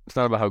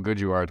how good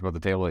you are. It's about the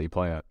table that you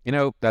play at.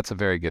 That's a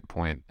very good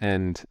point.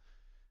 And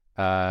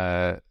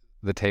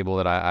the table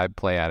that I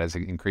play at is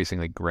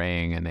increasingly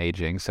graying and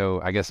aging.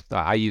 So I guess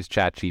I use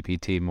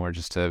ChatGPT more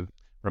just to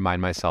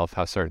remind myself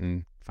how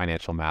certain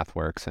financial math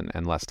works,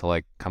 and less to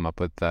like come up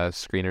with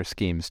screener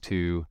schemes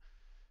to,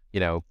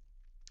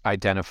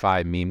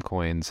 identify meme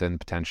coins and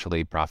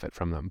potentially profit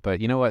from them.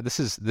 But you know what? This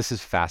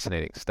is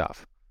fascinating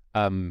stuff.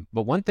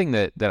 But one thing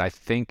that I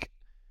think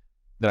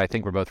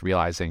we're both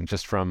realizing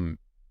just from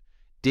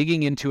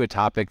digging into a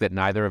topic that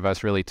neither of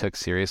us really took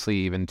seriously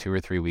even 2 or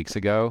 3 weeks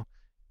ago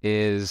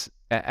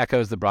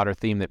echoes the broader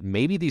theme that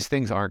maybe these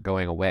things aren't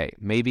going away.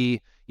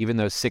 Maybe even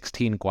though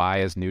 16 Gwei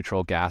is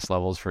neutral gas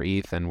levels for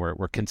ETH, and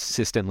we're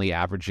consistently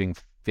averaging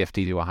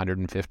 50 to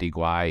 150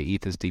 Gwei,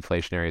 ETH is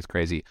deflationary, it's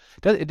crazy.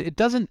 It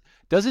doesn't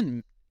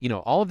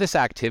all of this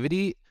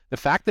activity, the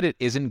fact that it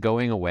isn't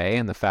going away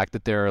and the fact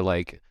that there are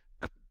like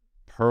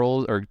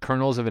pearls or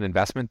kernels of an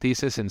investment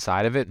thesis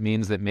inside of it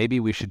means that maybe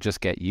we should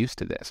just get used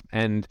to this.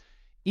 And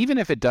even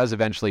if it does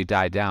eventually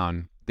die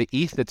down, the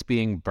ETH that's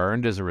being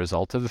burned as a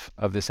result of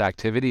this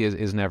activity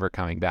is never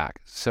coming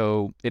back.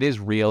 So it is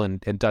real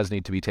and does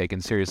need to be taken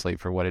seriously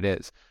for what it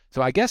is.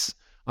 So I guess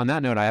on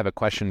that note, I have a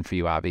question for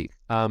you, Avi.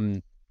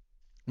 The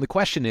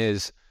question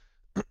is,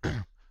 all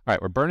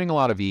right, we're burning a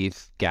lot of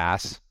ETH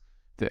gas.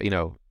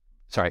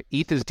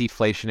 ETH is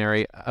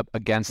deflationary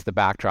against the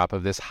backdrop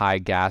of this high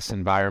gas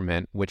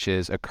environment, which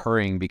is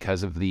occurring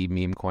because of the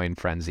meme coin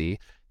frenzy.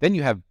 Then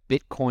you have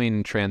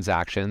Bitcoin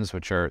transactions,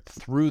 which are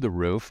through the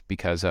roof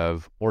because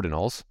of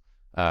ordinals,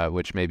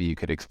 which maybe you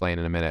could explain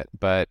in a minute.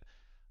 But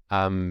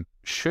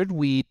should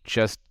we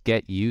just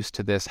get used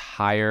to this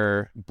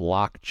higher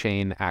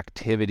blockchain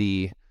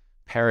activity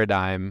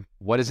paradigm?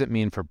 What does it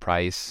mean for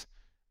price?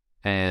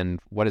 And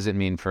what does it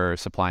mean for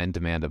supply and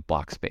demand of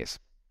block space?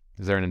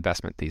 Is there an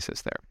investment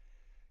thesis there?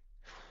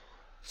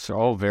 So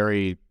all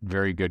very,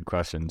 very good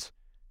questions.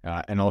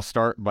 And I'll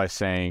start by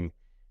saying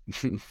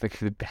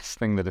the best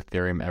thing that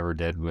Ethereum ever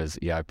did was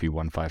EIP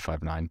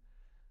 1559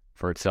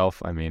 for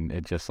itself. I mean,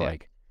 it just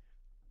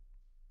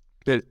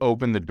it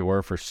opened the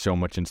door for so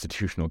much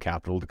institutional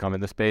capital to come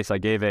in the space. I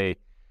gave a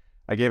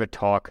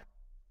talk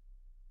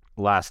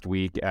last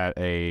week at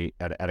a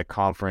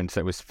conference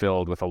that was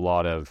filled with a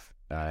lot of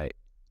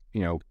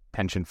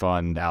pension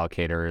fund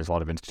allocators, a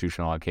lot of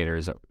institutional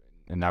allocators,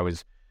 and I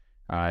was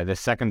the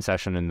second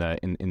session in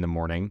the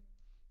morning,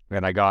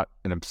 and I got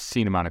an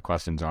obscene amount of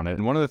questions on it.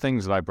 And one of the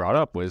things that I brought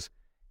up was,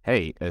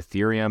 hey,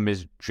 Ethereum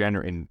is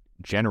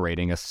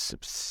generating a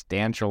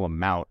substantial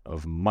amount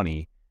of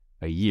money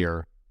a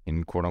year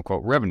in quote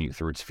unquote revenue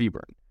through its fee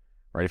burn,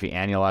 right? If you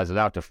annualize it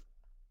out to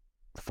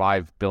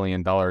 $5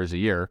 billion a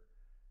year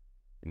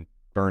in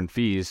burn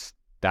fees,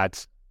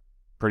 that's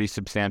pretty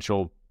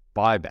substantial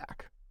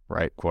buyback,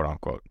 right? Quote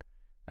unquote.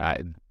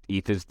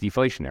 ETH is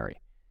deflationary.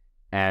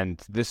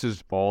 And this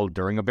is all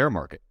during a bear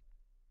market.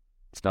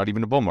 It's not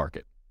even a bull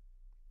market.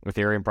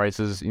 Ethereum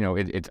prices,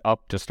 it's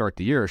up to start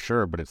the year,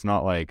 sure, but it's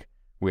not like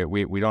we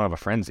don't have a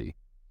frenzy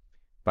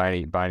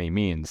by any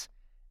means.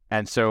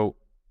 And so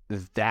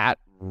that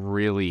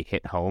really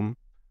hit home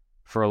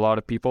for a lot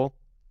of people.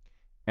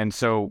 And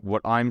so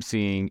what I'm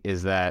seeing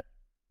is that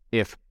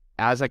if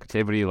as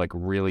activity like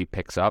really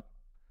picks up,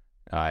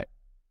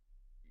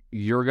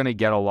 you're going to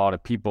get a lot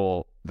of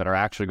people that are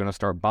actually going to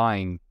start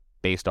buying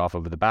based off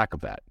of the back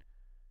of that.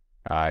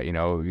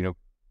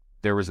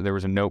 There was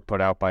a note put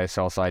out by a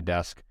sell side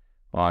desk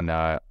on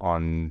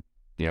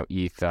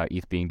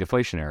ETH being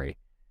deflationary,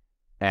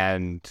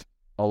 and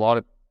a lot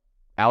of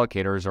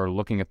allocators are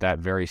looking at that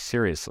very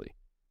seriously.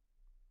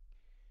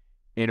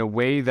 in a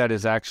way that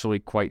is actually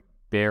quite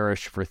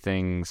bearish for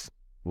things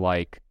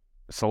like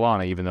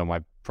Solana, even though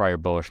my prior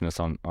bullishness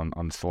on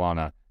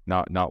Solana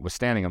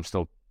notwithstanding, I'm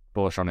still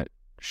bullish on it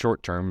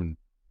short term,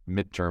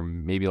 mid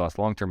term, maybe less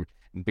long term,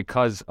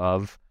 because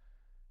of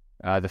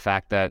the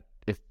fact that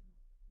if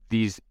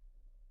these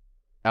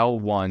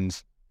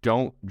L1s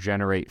don't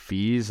generate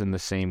fees in the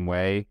same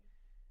way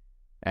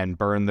and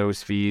burn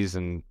those fees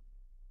and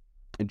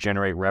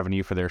generate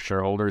revenue for their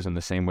shareholders in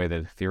the same way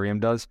that Ethereum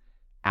does,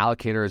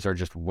 allocators are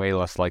just way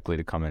less likely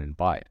to come in and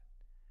buy it.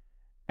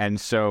 And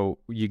so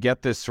you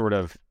get this sort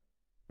of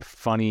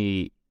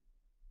funny,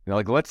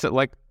 like, let's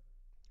like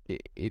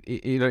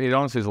it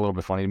honestly is a little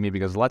bit funny to me,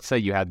 because let's say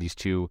you had these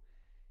two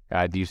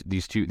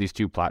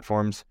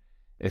platforms,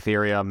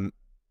 Ethereum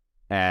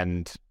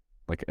and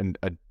like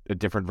a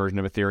different version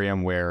of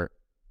Ethereum where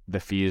the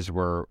fees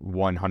were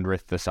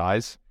 1/100th the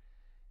size,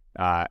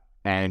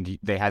 and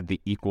they had the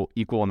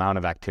equal amount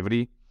of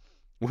activity.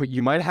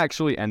 You might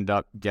actually end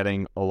up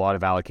getting a lot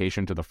of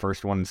allocation to the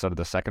first one instead of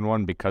the second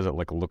one, because it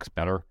like looks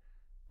better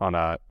on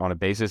a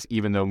basis,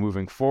 even though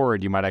moving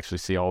forward you might actually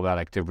see all that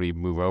activity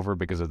move over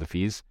because of the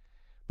fees.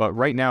 But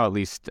right now, at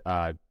least,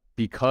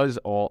 because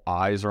all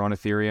eyes are on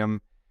Ethereum,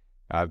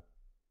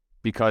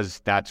 because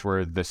that's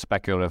where the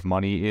speculative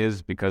money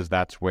is, because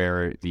that's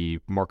where the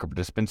market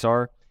participants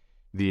are,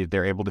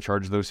 they're able to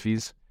charge those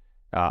fees.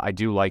 I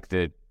do like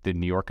the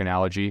New York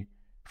analogy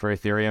for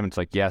Ethereum. It's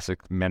like, yes,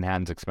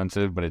 Manhattan's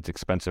expensive, but it's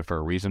expensive for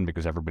a reason,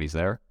 because everybody's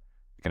there,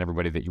 and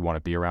everybody that you want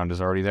to be around is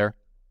already there.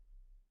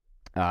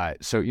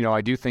 So,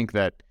 I do think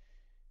that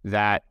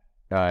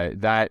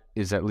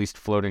is at least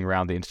floating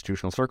around the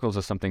institutional circles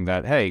as something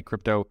that, hey,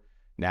 crypto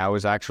now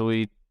is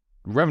actually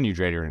revenue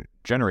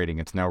generating.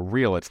 It's now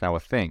real. It's now a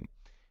thing.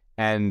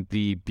 And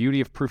the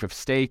beauty of proof of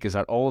stake is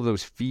that all of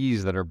those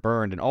fees that are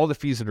burned, and all the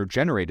fees that are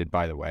generated,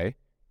 by the way,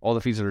 all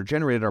the fees that are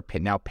generated are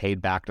now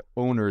paid back to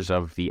owners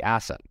of the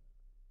asset.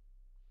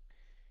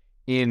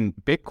 In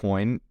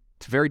Bitcoin,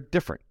 it's very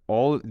different.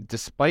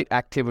 Despite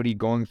activity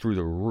going through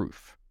the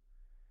roof,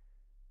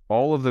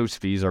 all of those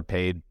fees are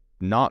paid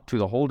not to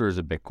the holders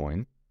of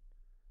Bitcoin,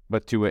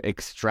 but to an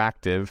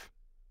extractive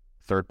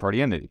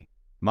third-party entity,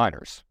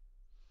 miners.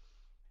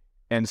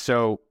 And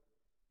so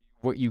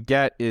what you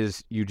get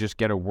is you just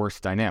get a worse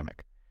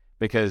dynamic,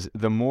 because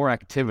the more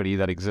activity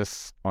that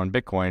exists on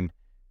Bitcoin,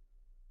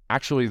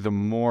 actually the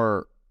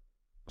more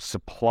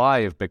supply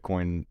of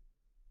Bitcoin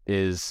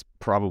is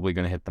probably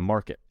going to hit the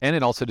market. And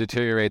it also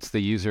deteriorates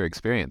the user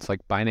experience.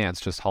 Like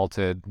Binance just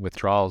halted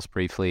withdrawals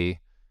briefly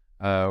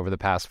over the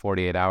past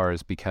 48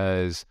 hours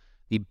because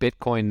the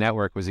Bitcoin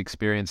network was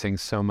experiencing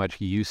so much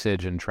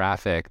usage and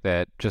traffic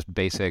that just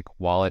basic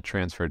wallet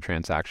transfer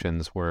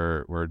transactions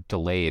were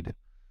delayed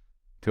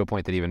to a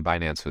point that even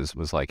Binance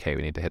was like, hey,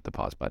 we need to hit the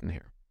pause button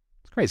here.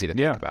 It's crazy to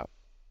think about.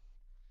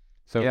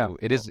 So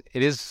it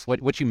is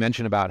what you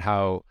mentioned about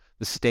how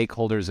the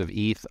stakeholders of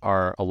ETH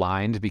are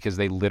aligned because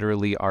they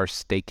literally are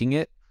staking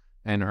it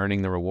and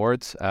earning the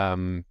rewards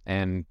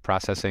and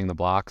processing the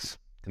blocks,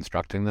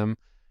 constructing them.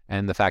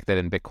 And the fact that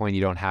in Bitcoin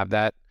you don't have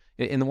that.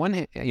 On the one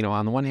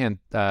hand,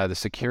 the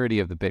security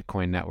of the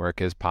Bitcoin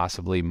network is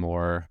possibly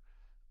more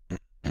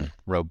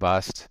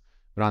robust,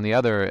 but on the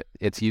other,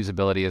 its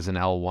usability as an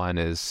L1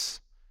 is,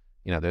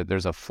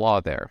 there's a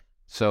flaw there.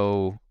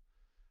 So,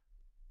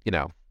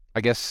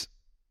 I guess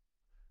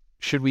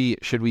should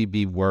we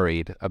be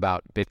worried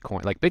about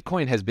Bitcoin? Like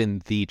Bitcoin has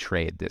been the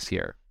trade this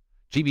year.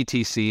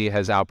 GBTC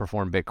has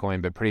outperformed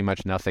Bitcoin, but pretty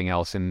much nothing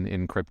else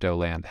in crypto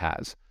land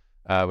has,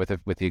 with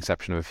the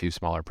exception of a few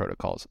smaller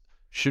protocols.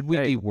 Should we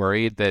be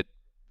worried that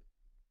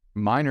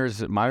miners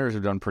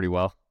have done pretty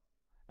well?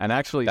 And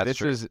actually,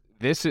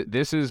 this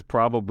is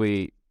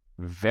probably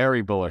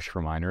very bullish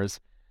for miners,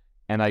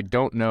 and I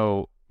don't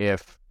know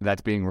if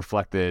that's being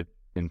reflected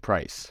in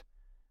price.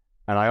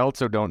 And I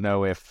also don't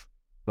know if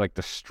like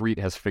the street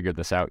has figured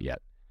this out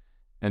yet.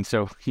 And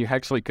so you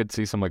actually could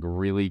see some like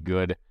really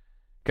good.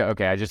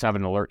 Okay, I just have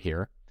an alert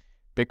here.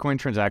 Bitcoin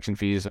transaction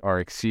fees are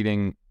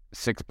exceeding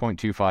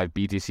 6.25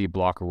 BTC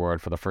block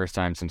reward for the first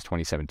time since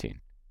 2017.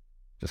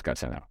 Just got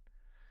sent out.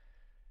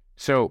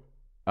 So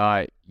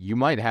you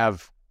might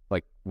have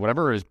like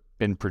whatever has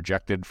been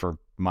projected for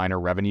miner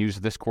revenues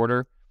this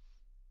quarter,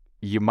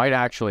 you might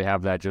actually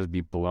have that just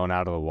be blown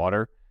out of the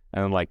water.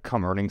 And then like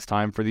come earnings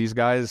time for these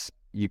guys,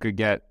 you could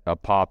get a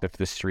pop if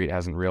the street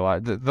hasn't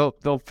realized.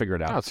 They'll figure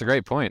it out. Oh, it's a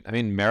great point. I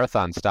mean,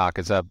 Marathon stock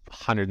is up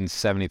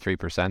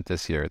 173%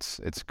 this year.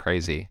 It's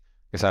crazy. I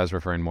guess I was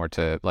referring more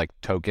to like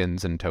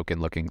tokens and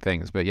token-looking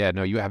things. But yeah,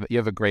 no, you have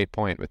a great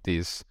point with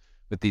these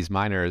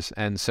miners.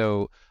 And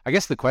so I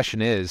guess the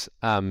question is,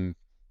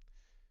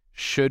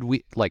 should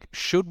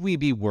we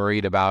be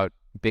worried about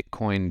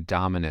Bitcoin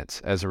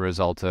dominance as a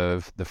result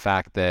of the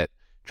fact that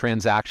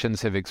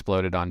transactions have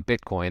exploded on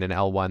Bitcoin, an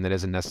L1 that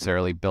isn't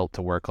necessarily built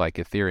to work like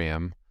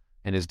Ethereum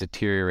and is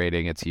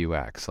deteriorating its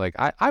UX? Like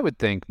I would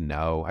think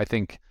no. I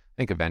think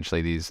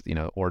eventually these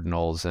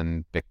ordinals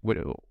and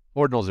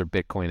ordinals are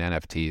Bitcoin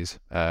NFTs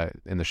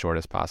in the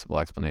shortest possible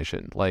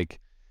explanation. Like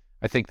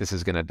I think this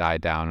is going to die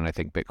down, and I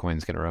think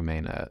Bitcoin's going to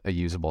remain a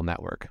usable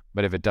network.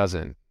 But if it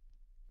doesn't,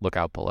 look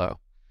out below.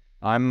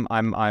 I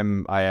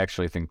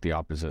actually think the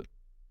opposite.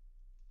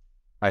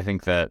 I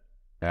think that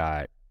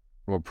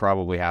what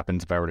probably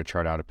happens if I were to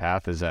chart out a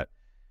path is that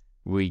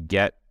we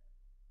get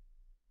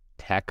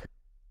tech,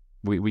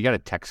 we get a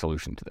tech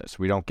solution to this.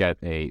 We don't get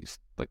a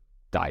like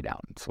die down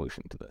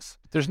solution to this.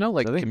 There's no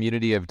like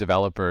community of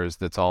developers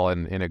that's all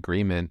in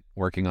agreement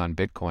working on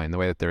Bitcoin the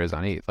way that there is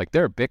on ETH. Like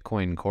there are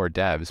Bitcoin core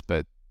devs,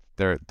 but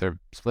they're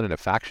split into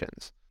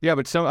factions. Yeah,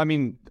 but so I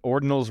mean,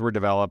 ordinals were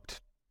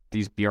developed.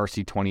 These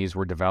BRC20s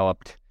were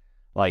developed.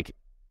 Like,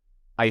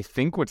 I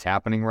think what's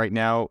happening right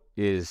now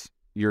is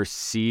you're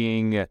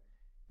seeing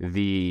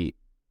the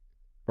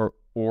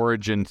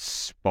origin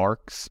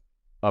sparks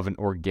of an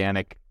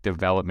organic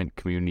development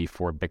community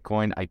for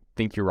Bitcoin. I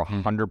think you're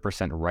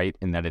 100% right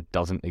in that it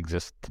doesn't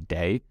exist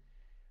today.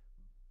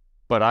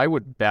 But I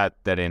would bet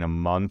that in a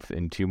month,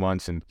 in 2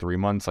 months, in 3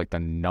 months, like the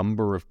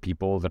number of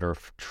people that are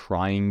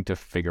trying to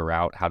figure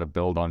out how to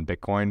build on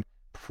Bitcoin,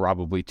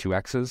 probably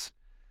 2x's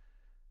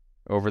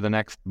over the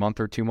next month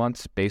or 2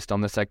 months based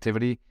on this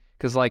activity.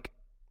 Because like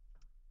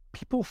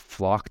people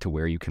flock to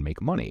where you can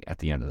make money at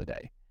the end of the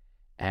day.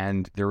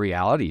 And the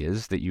reality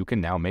is that you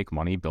can now make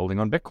money building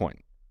on Bitcoin.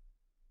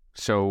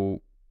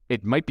 So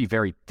it might be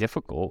very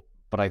difficult,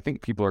 but I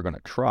think people are going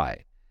to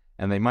try.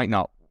 And it might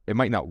not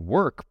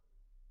work,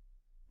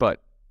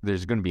 but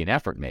there's going to be an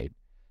effort made.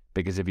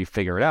 Because if you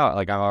figure it out,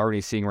 like I'm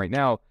already seeing right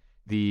now,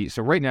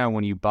 so right now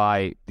when you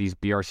buy these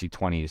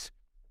BRC20s,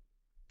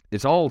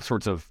 it's all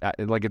sorts of,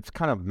 like it's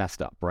kind of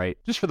messed up, right?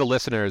 Just for the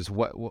listeners,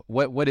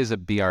 what is a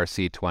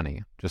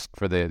BRC20? Just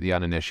for the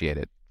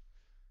uninitiated.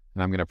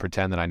 And I'm going to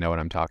pretend that I know what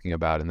I'm talking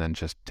about and then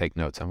just take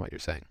notes on what you're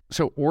saying.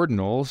 So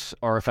ordinals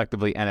are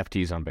effectively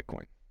NFTs on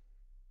Bitcoin.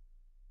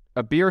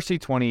 A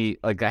BRC20,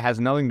 like that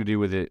has nothing to do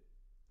with it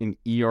in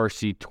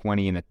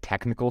ERC20 in a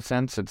technical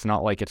sense. It's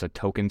not like it's a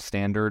token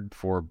standard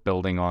for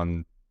building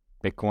on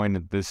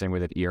Bitcoin the same way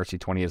that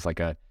ERC20 is like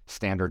a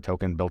standard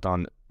token built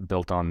on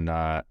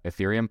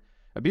Ethereum.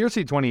 A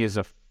BRC20 is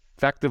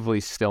effectively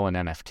still an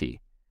NFT,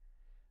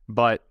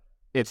 but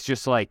it's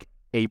just like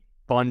a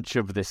bunch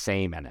of the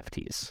same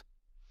NFTs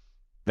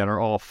that are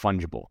all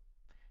fungible.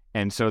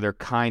 And so they're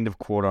kind of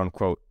quote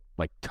unquote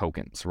like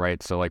tokens,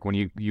 right? So like when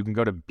you can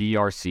go to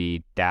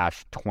brc-20.io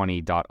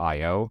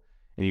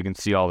and you can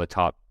see all the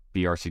top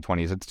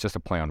BRC20s. It's just a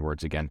play on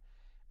words again.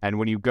 And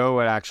when you go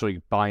and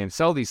actually buy and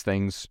sell these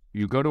things,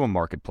 you go to a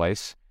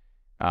marketplace.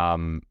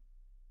 I'm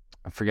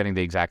forgetting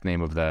the exact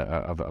name of the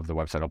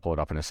website. I'll pull it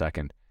up in a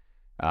second.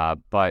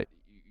 But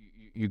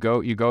you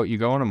go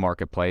on a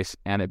marketplace,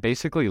 and it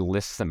basically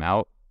lists them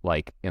out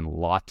like in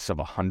lots of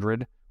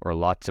 100 or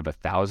lots of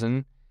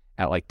 1,000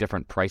 at like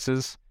different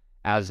prices,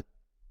 as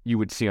you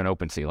would see on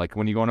OpenSea. Like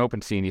when you go on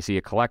OpenSea and you see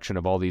a collection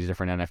of all these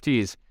different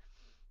NFTs,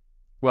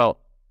 well,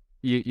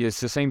 it's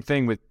the same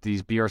thing with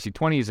these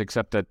BRC20s,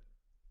 except that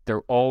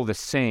they're all the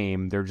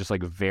same. They're just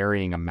like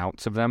varying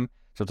amounts of them.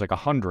 So it's like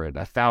 100,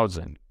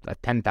 1,000,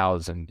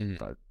 10,000,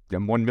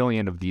 1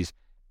 million of these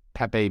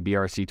Pepe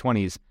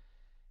BRC20s.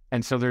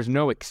 And so there's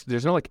no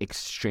like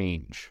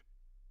exchange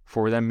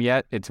for them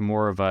yet. It's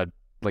more of a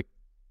like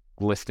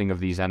listing of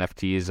these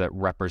NFTs that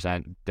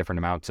represent different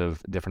amounts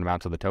of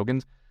the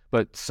tokens.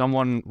 But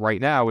someone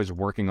right now is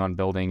working on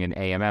building an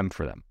AMM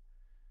for them.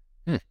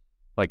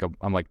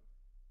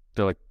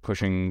 They're like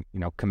pushing,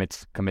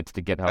 commits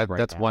to GitHub right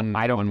that's now. One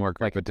more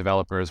group of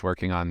developers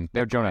working on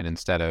Bitcoin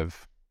instead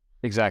of...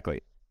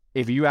 Exactly.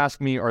 If you ask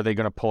me, are they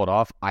going to pull it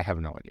off? I have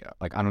no idea.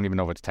 Like, I don't even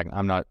know if it's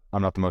I'm not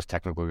the most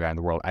technical guy in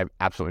the world. I have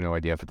absolutely no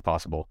idea if it's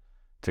possible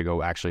to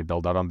go actually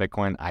build out on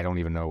Bitcoin. I don't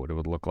even know what it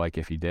would look like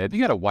if you did.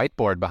 You got a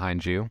whiteboard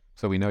behind you,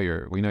 so we know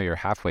you're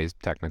halfway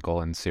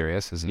technical and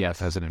serious as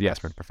an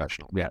investment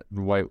professional. Yeah,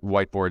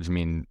 whiteboards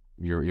mean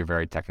you're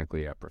very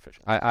technically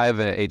proficient. I have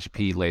an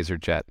HP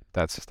LaserJet.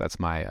 That's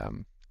my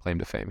claim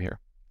to fame here.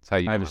 That's how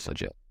you know it's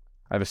legit.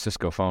 I have a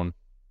Cisco phone,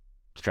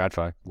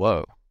 StratFi.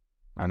 Whoa.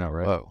 I know,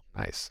 right? Whoa,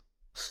 nice.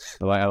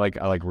 I like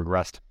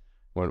regressed.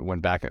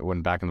 Went back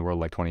in the world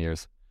like 20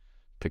 years.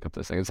 Pick up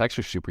this thing. It's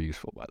actually super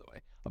useful, by the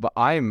way. But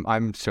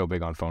I'm so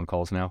big on phone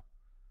calls now.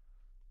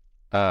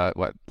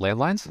 What,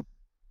 landlines?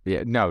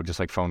 Yeah, no,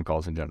 just like phone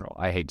calls in general.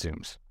 I hate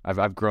Zooms.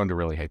 I've grown to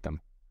really hate them.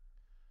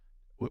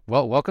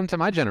 Well, welcome to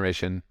my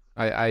generation.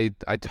 I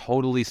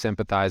totally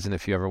sympathize, and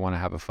if you ever want to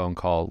have a phone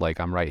call, like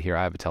I'm right here.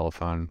 I have a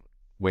telephone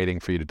waiting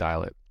for you to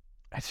dial it.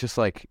 It's just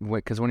like,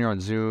 because when you're on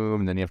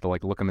Zoom, then you have to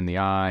like look them in the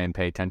eye and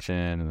pay attention.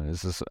 And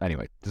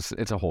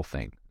it's a whole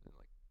thing.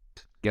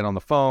 Get on the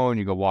phone,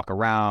 you go walk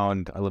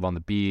around. I live on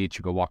the beach.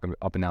 You go walk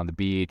up and down the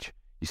beach.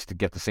 You used to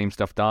get the same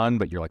stuff done,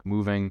 but you're like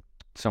moving.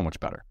 So much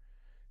better.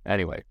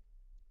 Anyway,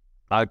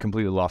 I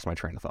completely lost my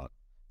train of thought.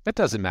 It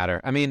doesn't matter.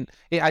 I mean,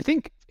 I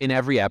think in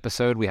every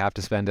episode we have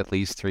to spend at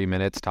least 3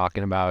 minutes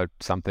talking about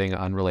something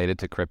unrelated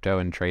to crypto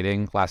and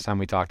trading. Last time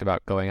we talked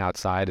about going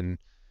outside and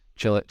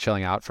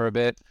chilling out for a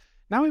bit.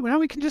 Now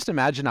we can just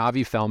imagine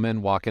Avi Fellman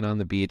walking on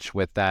the beach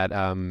with that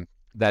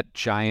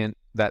giant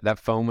that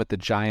phone with the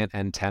giant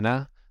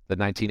antenna, the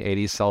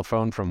 1980s cell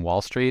phone from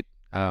Wall Street.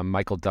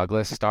 Michael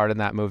Douglas starred in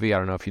that movie. I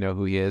don't know if you know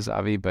who he is,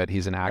 Avi, but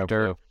he's an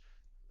actor.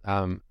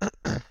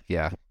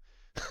 Yeah.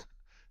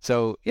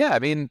 So yeah, I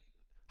mean,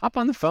 hop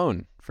on the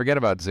phone. Forget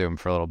about Zoom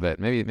for a little bit.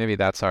 Maybe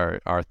that's our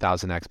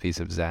 1000x piece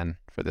of Zen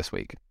for this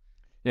week.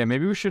 Yeah,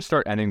 maybe we should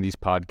start ending these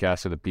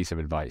podcasts with a piece of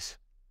advice.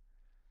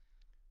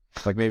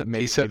 Like A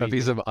piece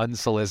of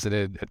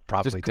unsolicited,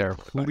 probably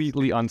terrible,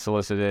 completely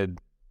unsolicited.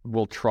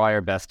 We'll try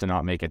our best to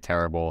not make it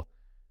terrible.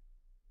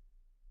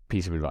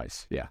 Piece of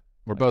advice. Yeah,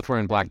 we're both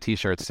wearing black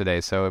T-shirts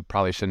today, so it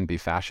probably shouldn't be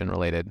fashion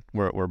related.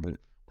 We're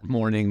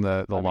mourning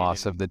the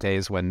loss of the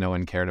days when no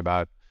one cared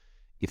about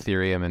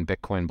Ethereum and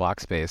Bitcoin block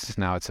space.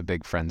 Now it's a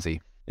big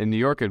frenzy. In New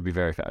York, it'd be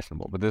very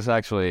fashionable, but this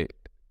actually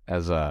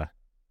has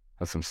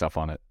some stuff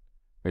on it.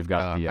 We've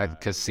got the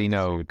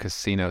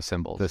casino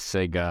symbols. The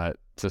SIG,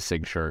 it's a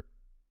SIG shirt.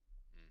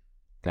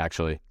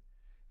 Actually,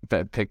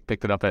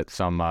 picked it up at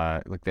some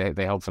like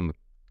they held some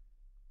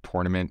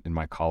tournament in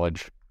my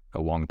college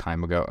a long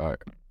time ago.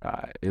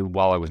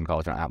 While I was in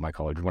college, not at my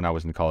college. When I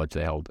was in college,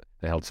 they held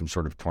some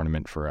sort of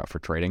tournament for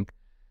trading,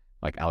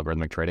 like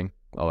algorithmic trading,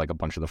 like a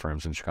bunch of the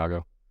firms in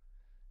Chicago.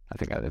 I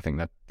think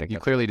that you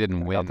clearly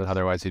didn't win,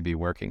 otherwise you'd be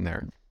working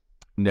there.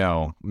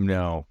 No,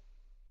 you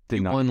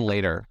won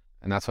later,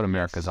 and that's what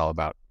America's all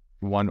about.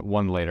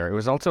 One later. It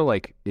was also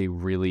like a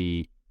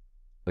really,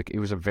 like it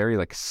was a very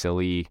like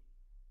silly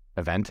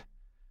event.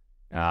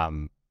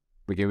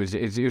 Like it was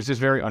just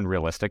very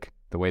unrealistic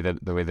the way that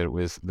it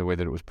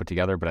was put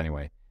together. But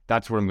anyway,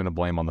 that's what I'm going to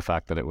blame on the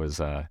fact that it was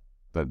that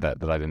I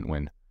didn't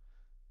win.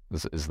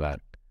 Is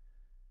that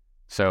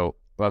so?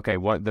 Okay,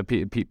 what the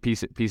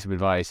piece of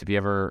advice? If you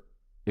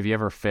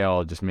ever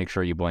fail, just make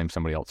sure you blame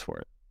somebody else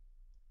for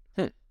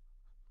it.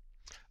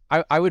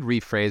 I would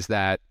rephrase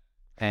that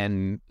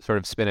and sort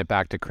of spin it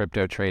back to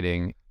crypto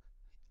trading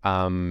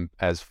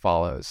as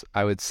follows.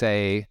 I would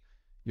say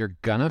you're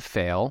gonna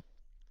fail,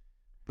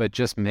 but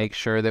just make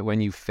sure that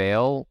when you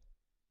fail,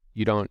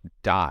 you don't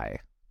die.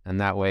 And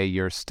that way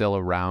you're still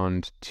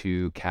around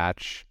to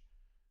catch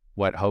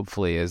what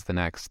hopefully is the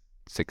next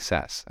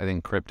success. I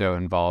think crypto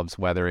involves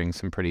weathering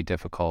some pretty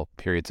difficult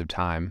periods of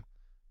time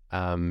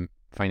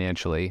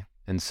financially.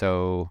 And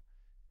so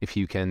if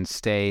you can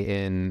stay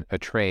in a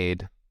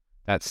trade,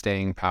 that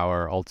staying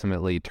power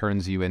ultimately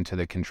turns you into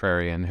the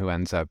contrarian who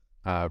ends up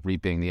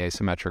reaping the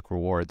asymmetric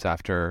rewards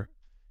after,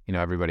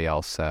 everybody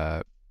else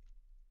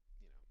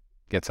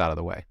gets out of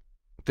the way.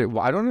 Dude,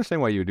 I don't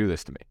understand why you would do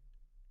this to me.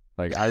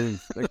 Like I was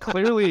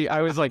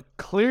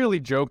clearly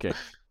joking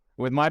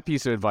with my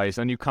piece of advice,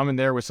 and you come in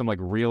there with some like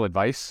real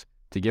advice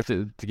to give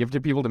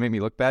to people to make me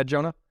look bad,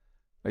 Jonah.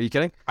 Are you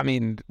kidding? I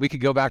mean, we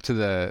could go back to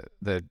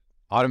the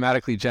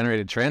automatically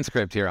generated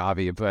transcript here,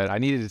 Avi, but I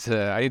need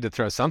to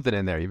throw something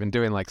in there. You've been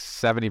doing like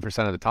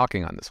 70% of the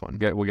talking on this one.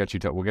 We'll get you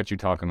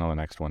talking on the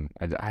next one.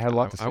 I had a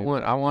lot to say. I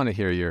want to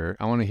hear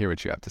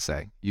what you have to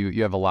say.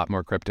 You have a lot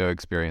more crypto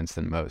experience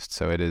than most,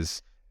 so it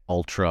is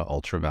ultra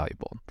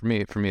valuable for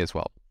me as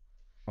well.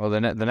 Well,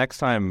 the next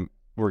time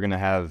we're going to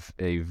have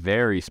a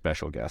very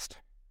special guest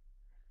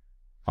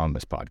on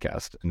this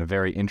podcast, and a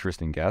very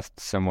interesting guest,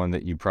 someone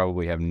that you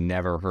probably have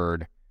never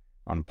heard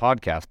on a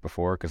podcast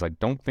before, because I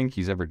don't think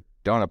he's ever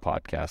done a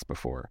podcast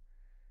before,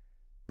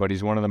 but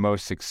he's one of the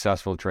most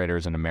successful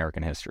traders in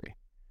American history.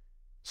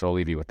 So I'll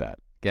leave you with that.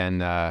 Again,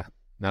 none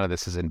of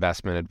this is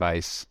investment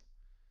advice.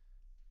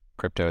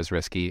 Crypto is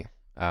risky,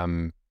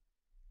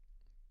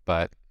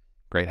 but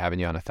great having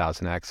you on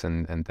 1000X,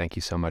 and thank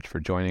you so much for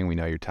joining. We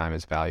know your time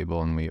is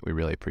valuable, and we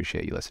really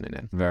appreciate you listening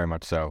in. Very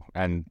much so.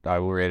 And I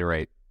will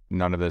reiterate,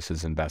 none of this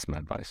is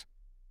investment advice.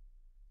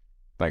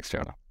 Thanks,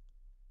 Jonah.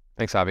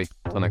 Thanks, Avi.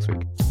 Until next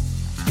week.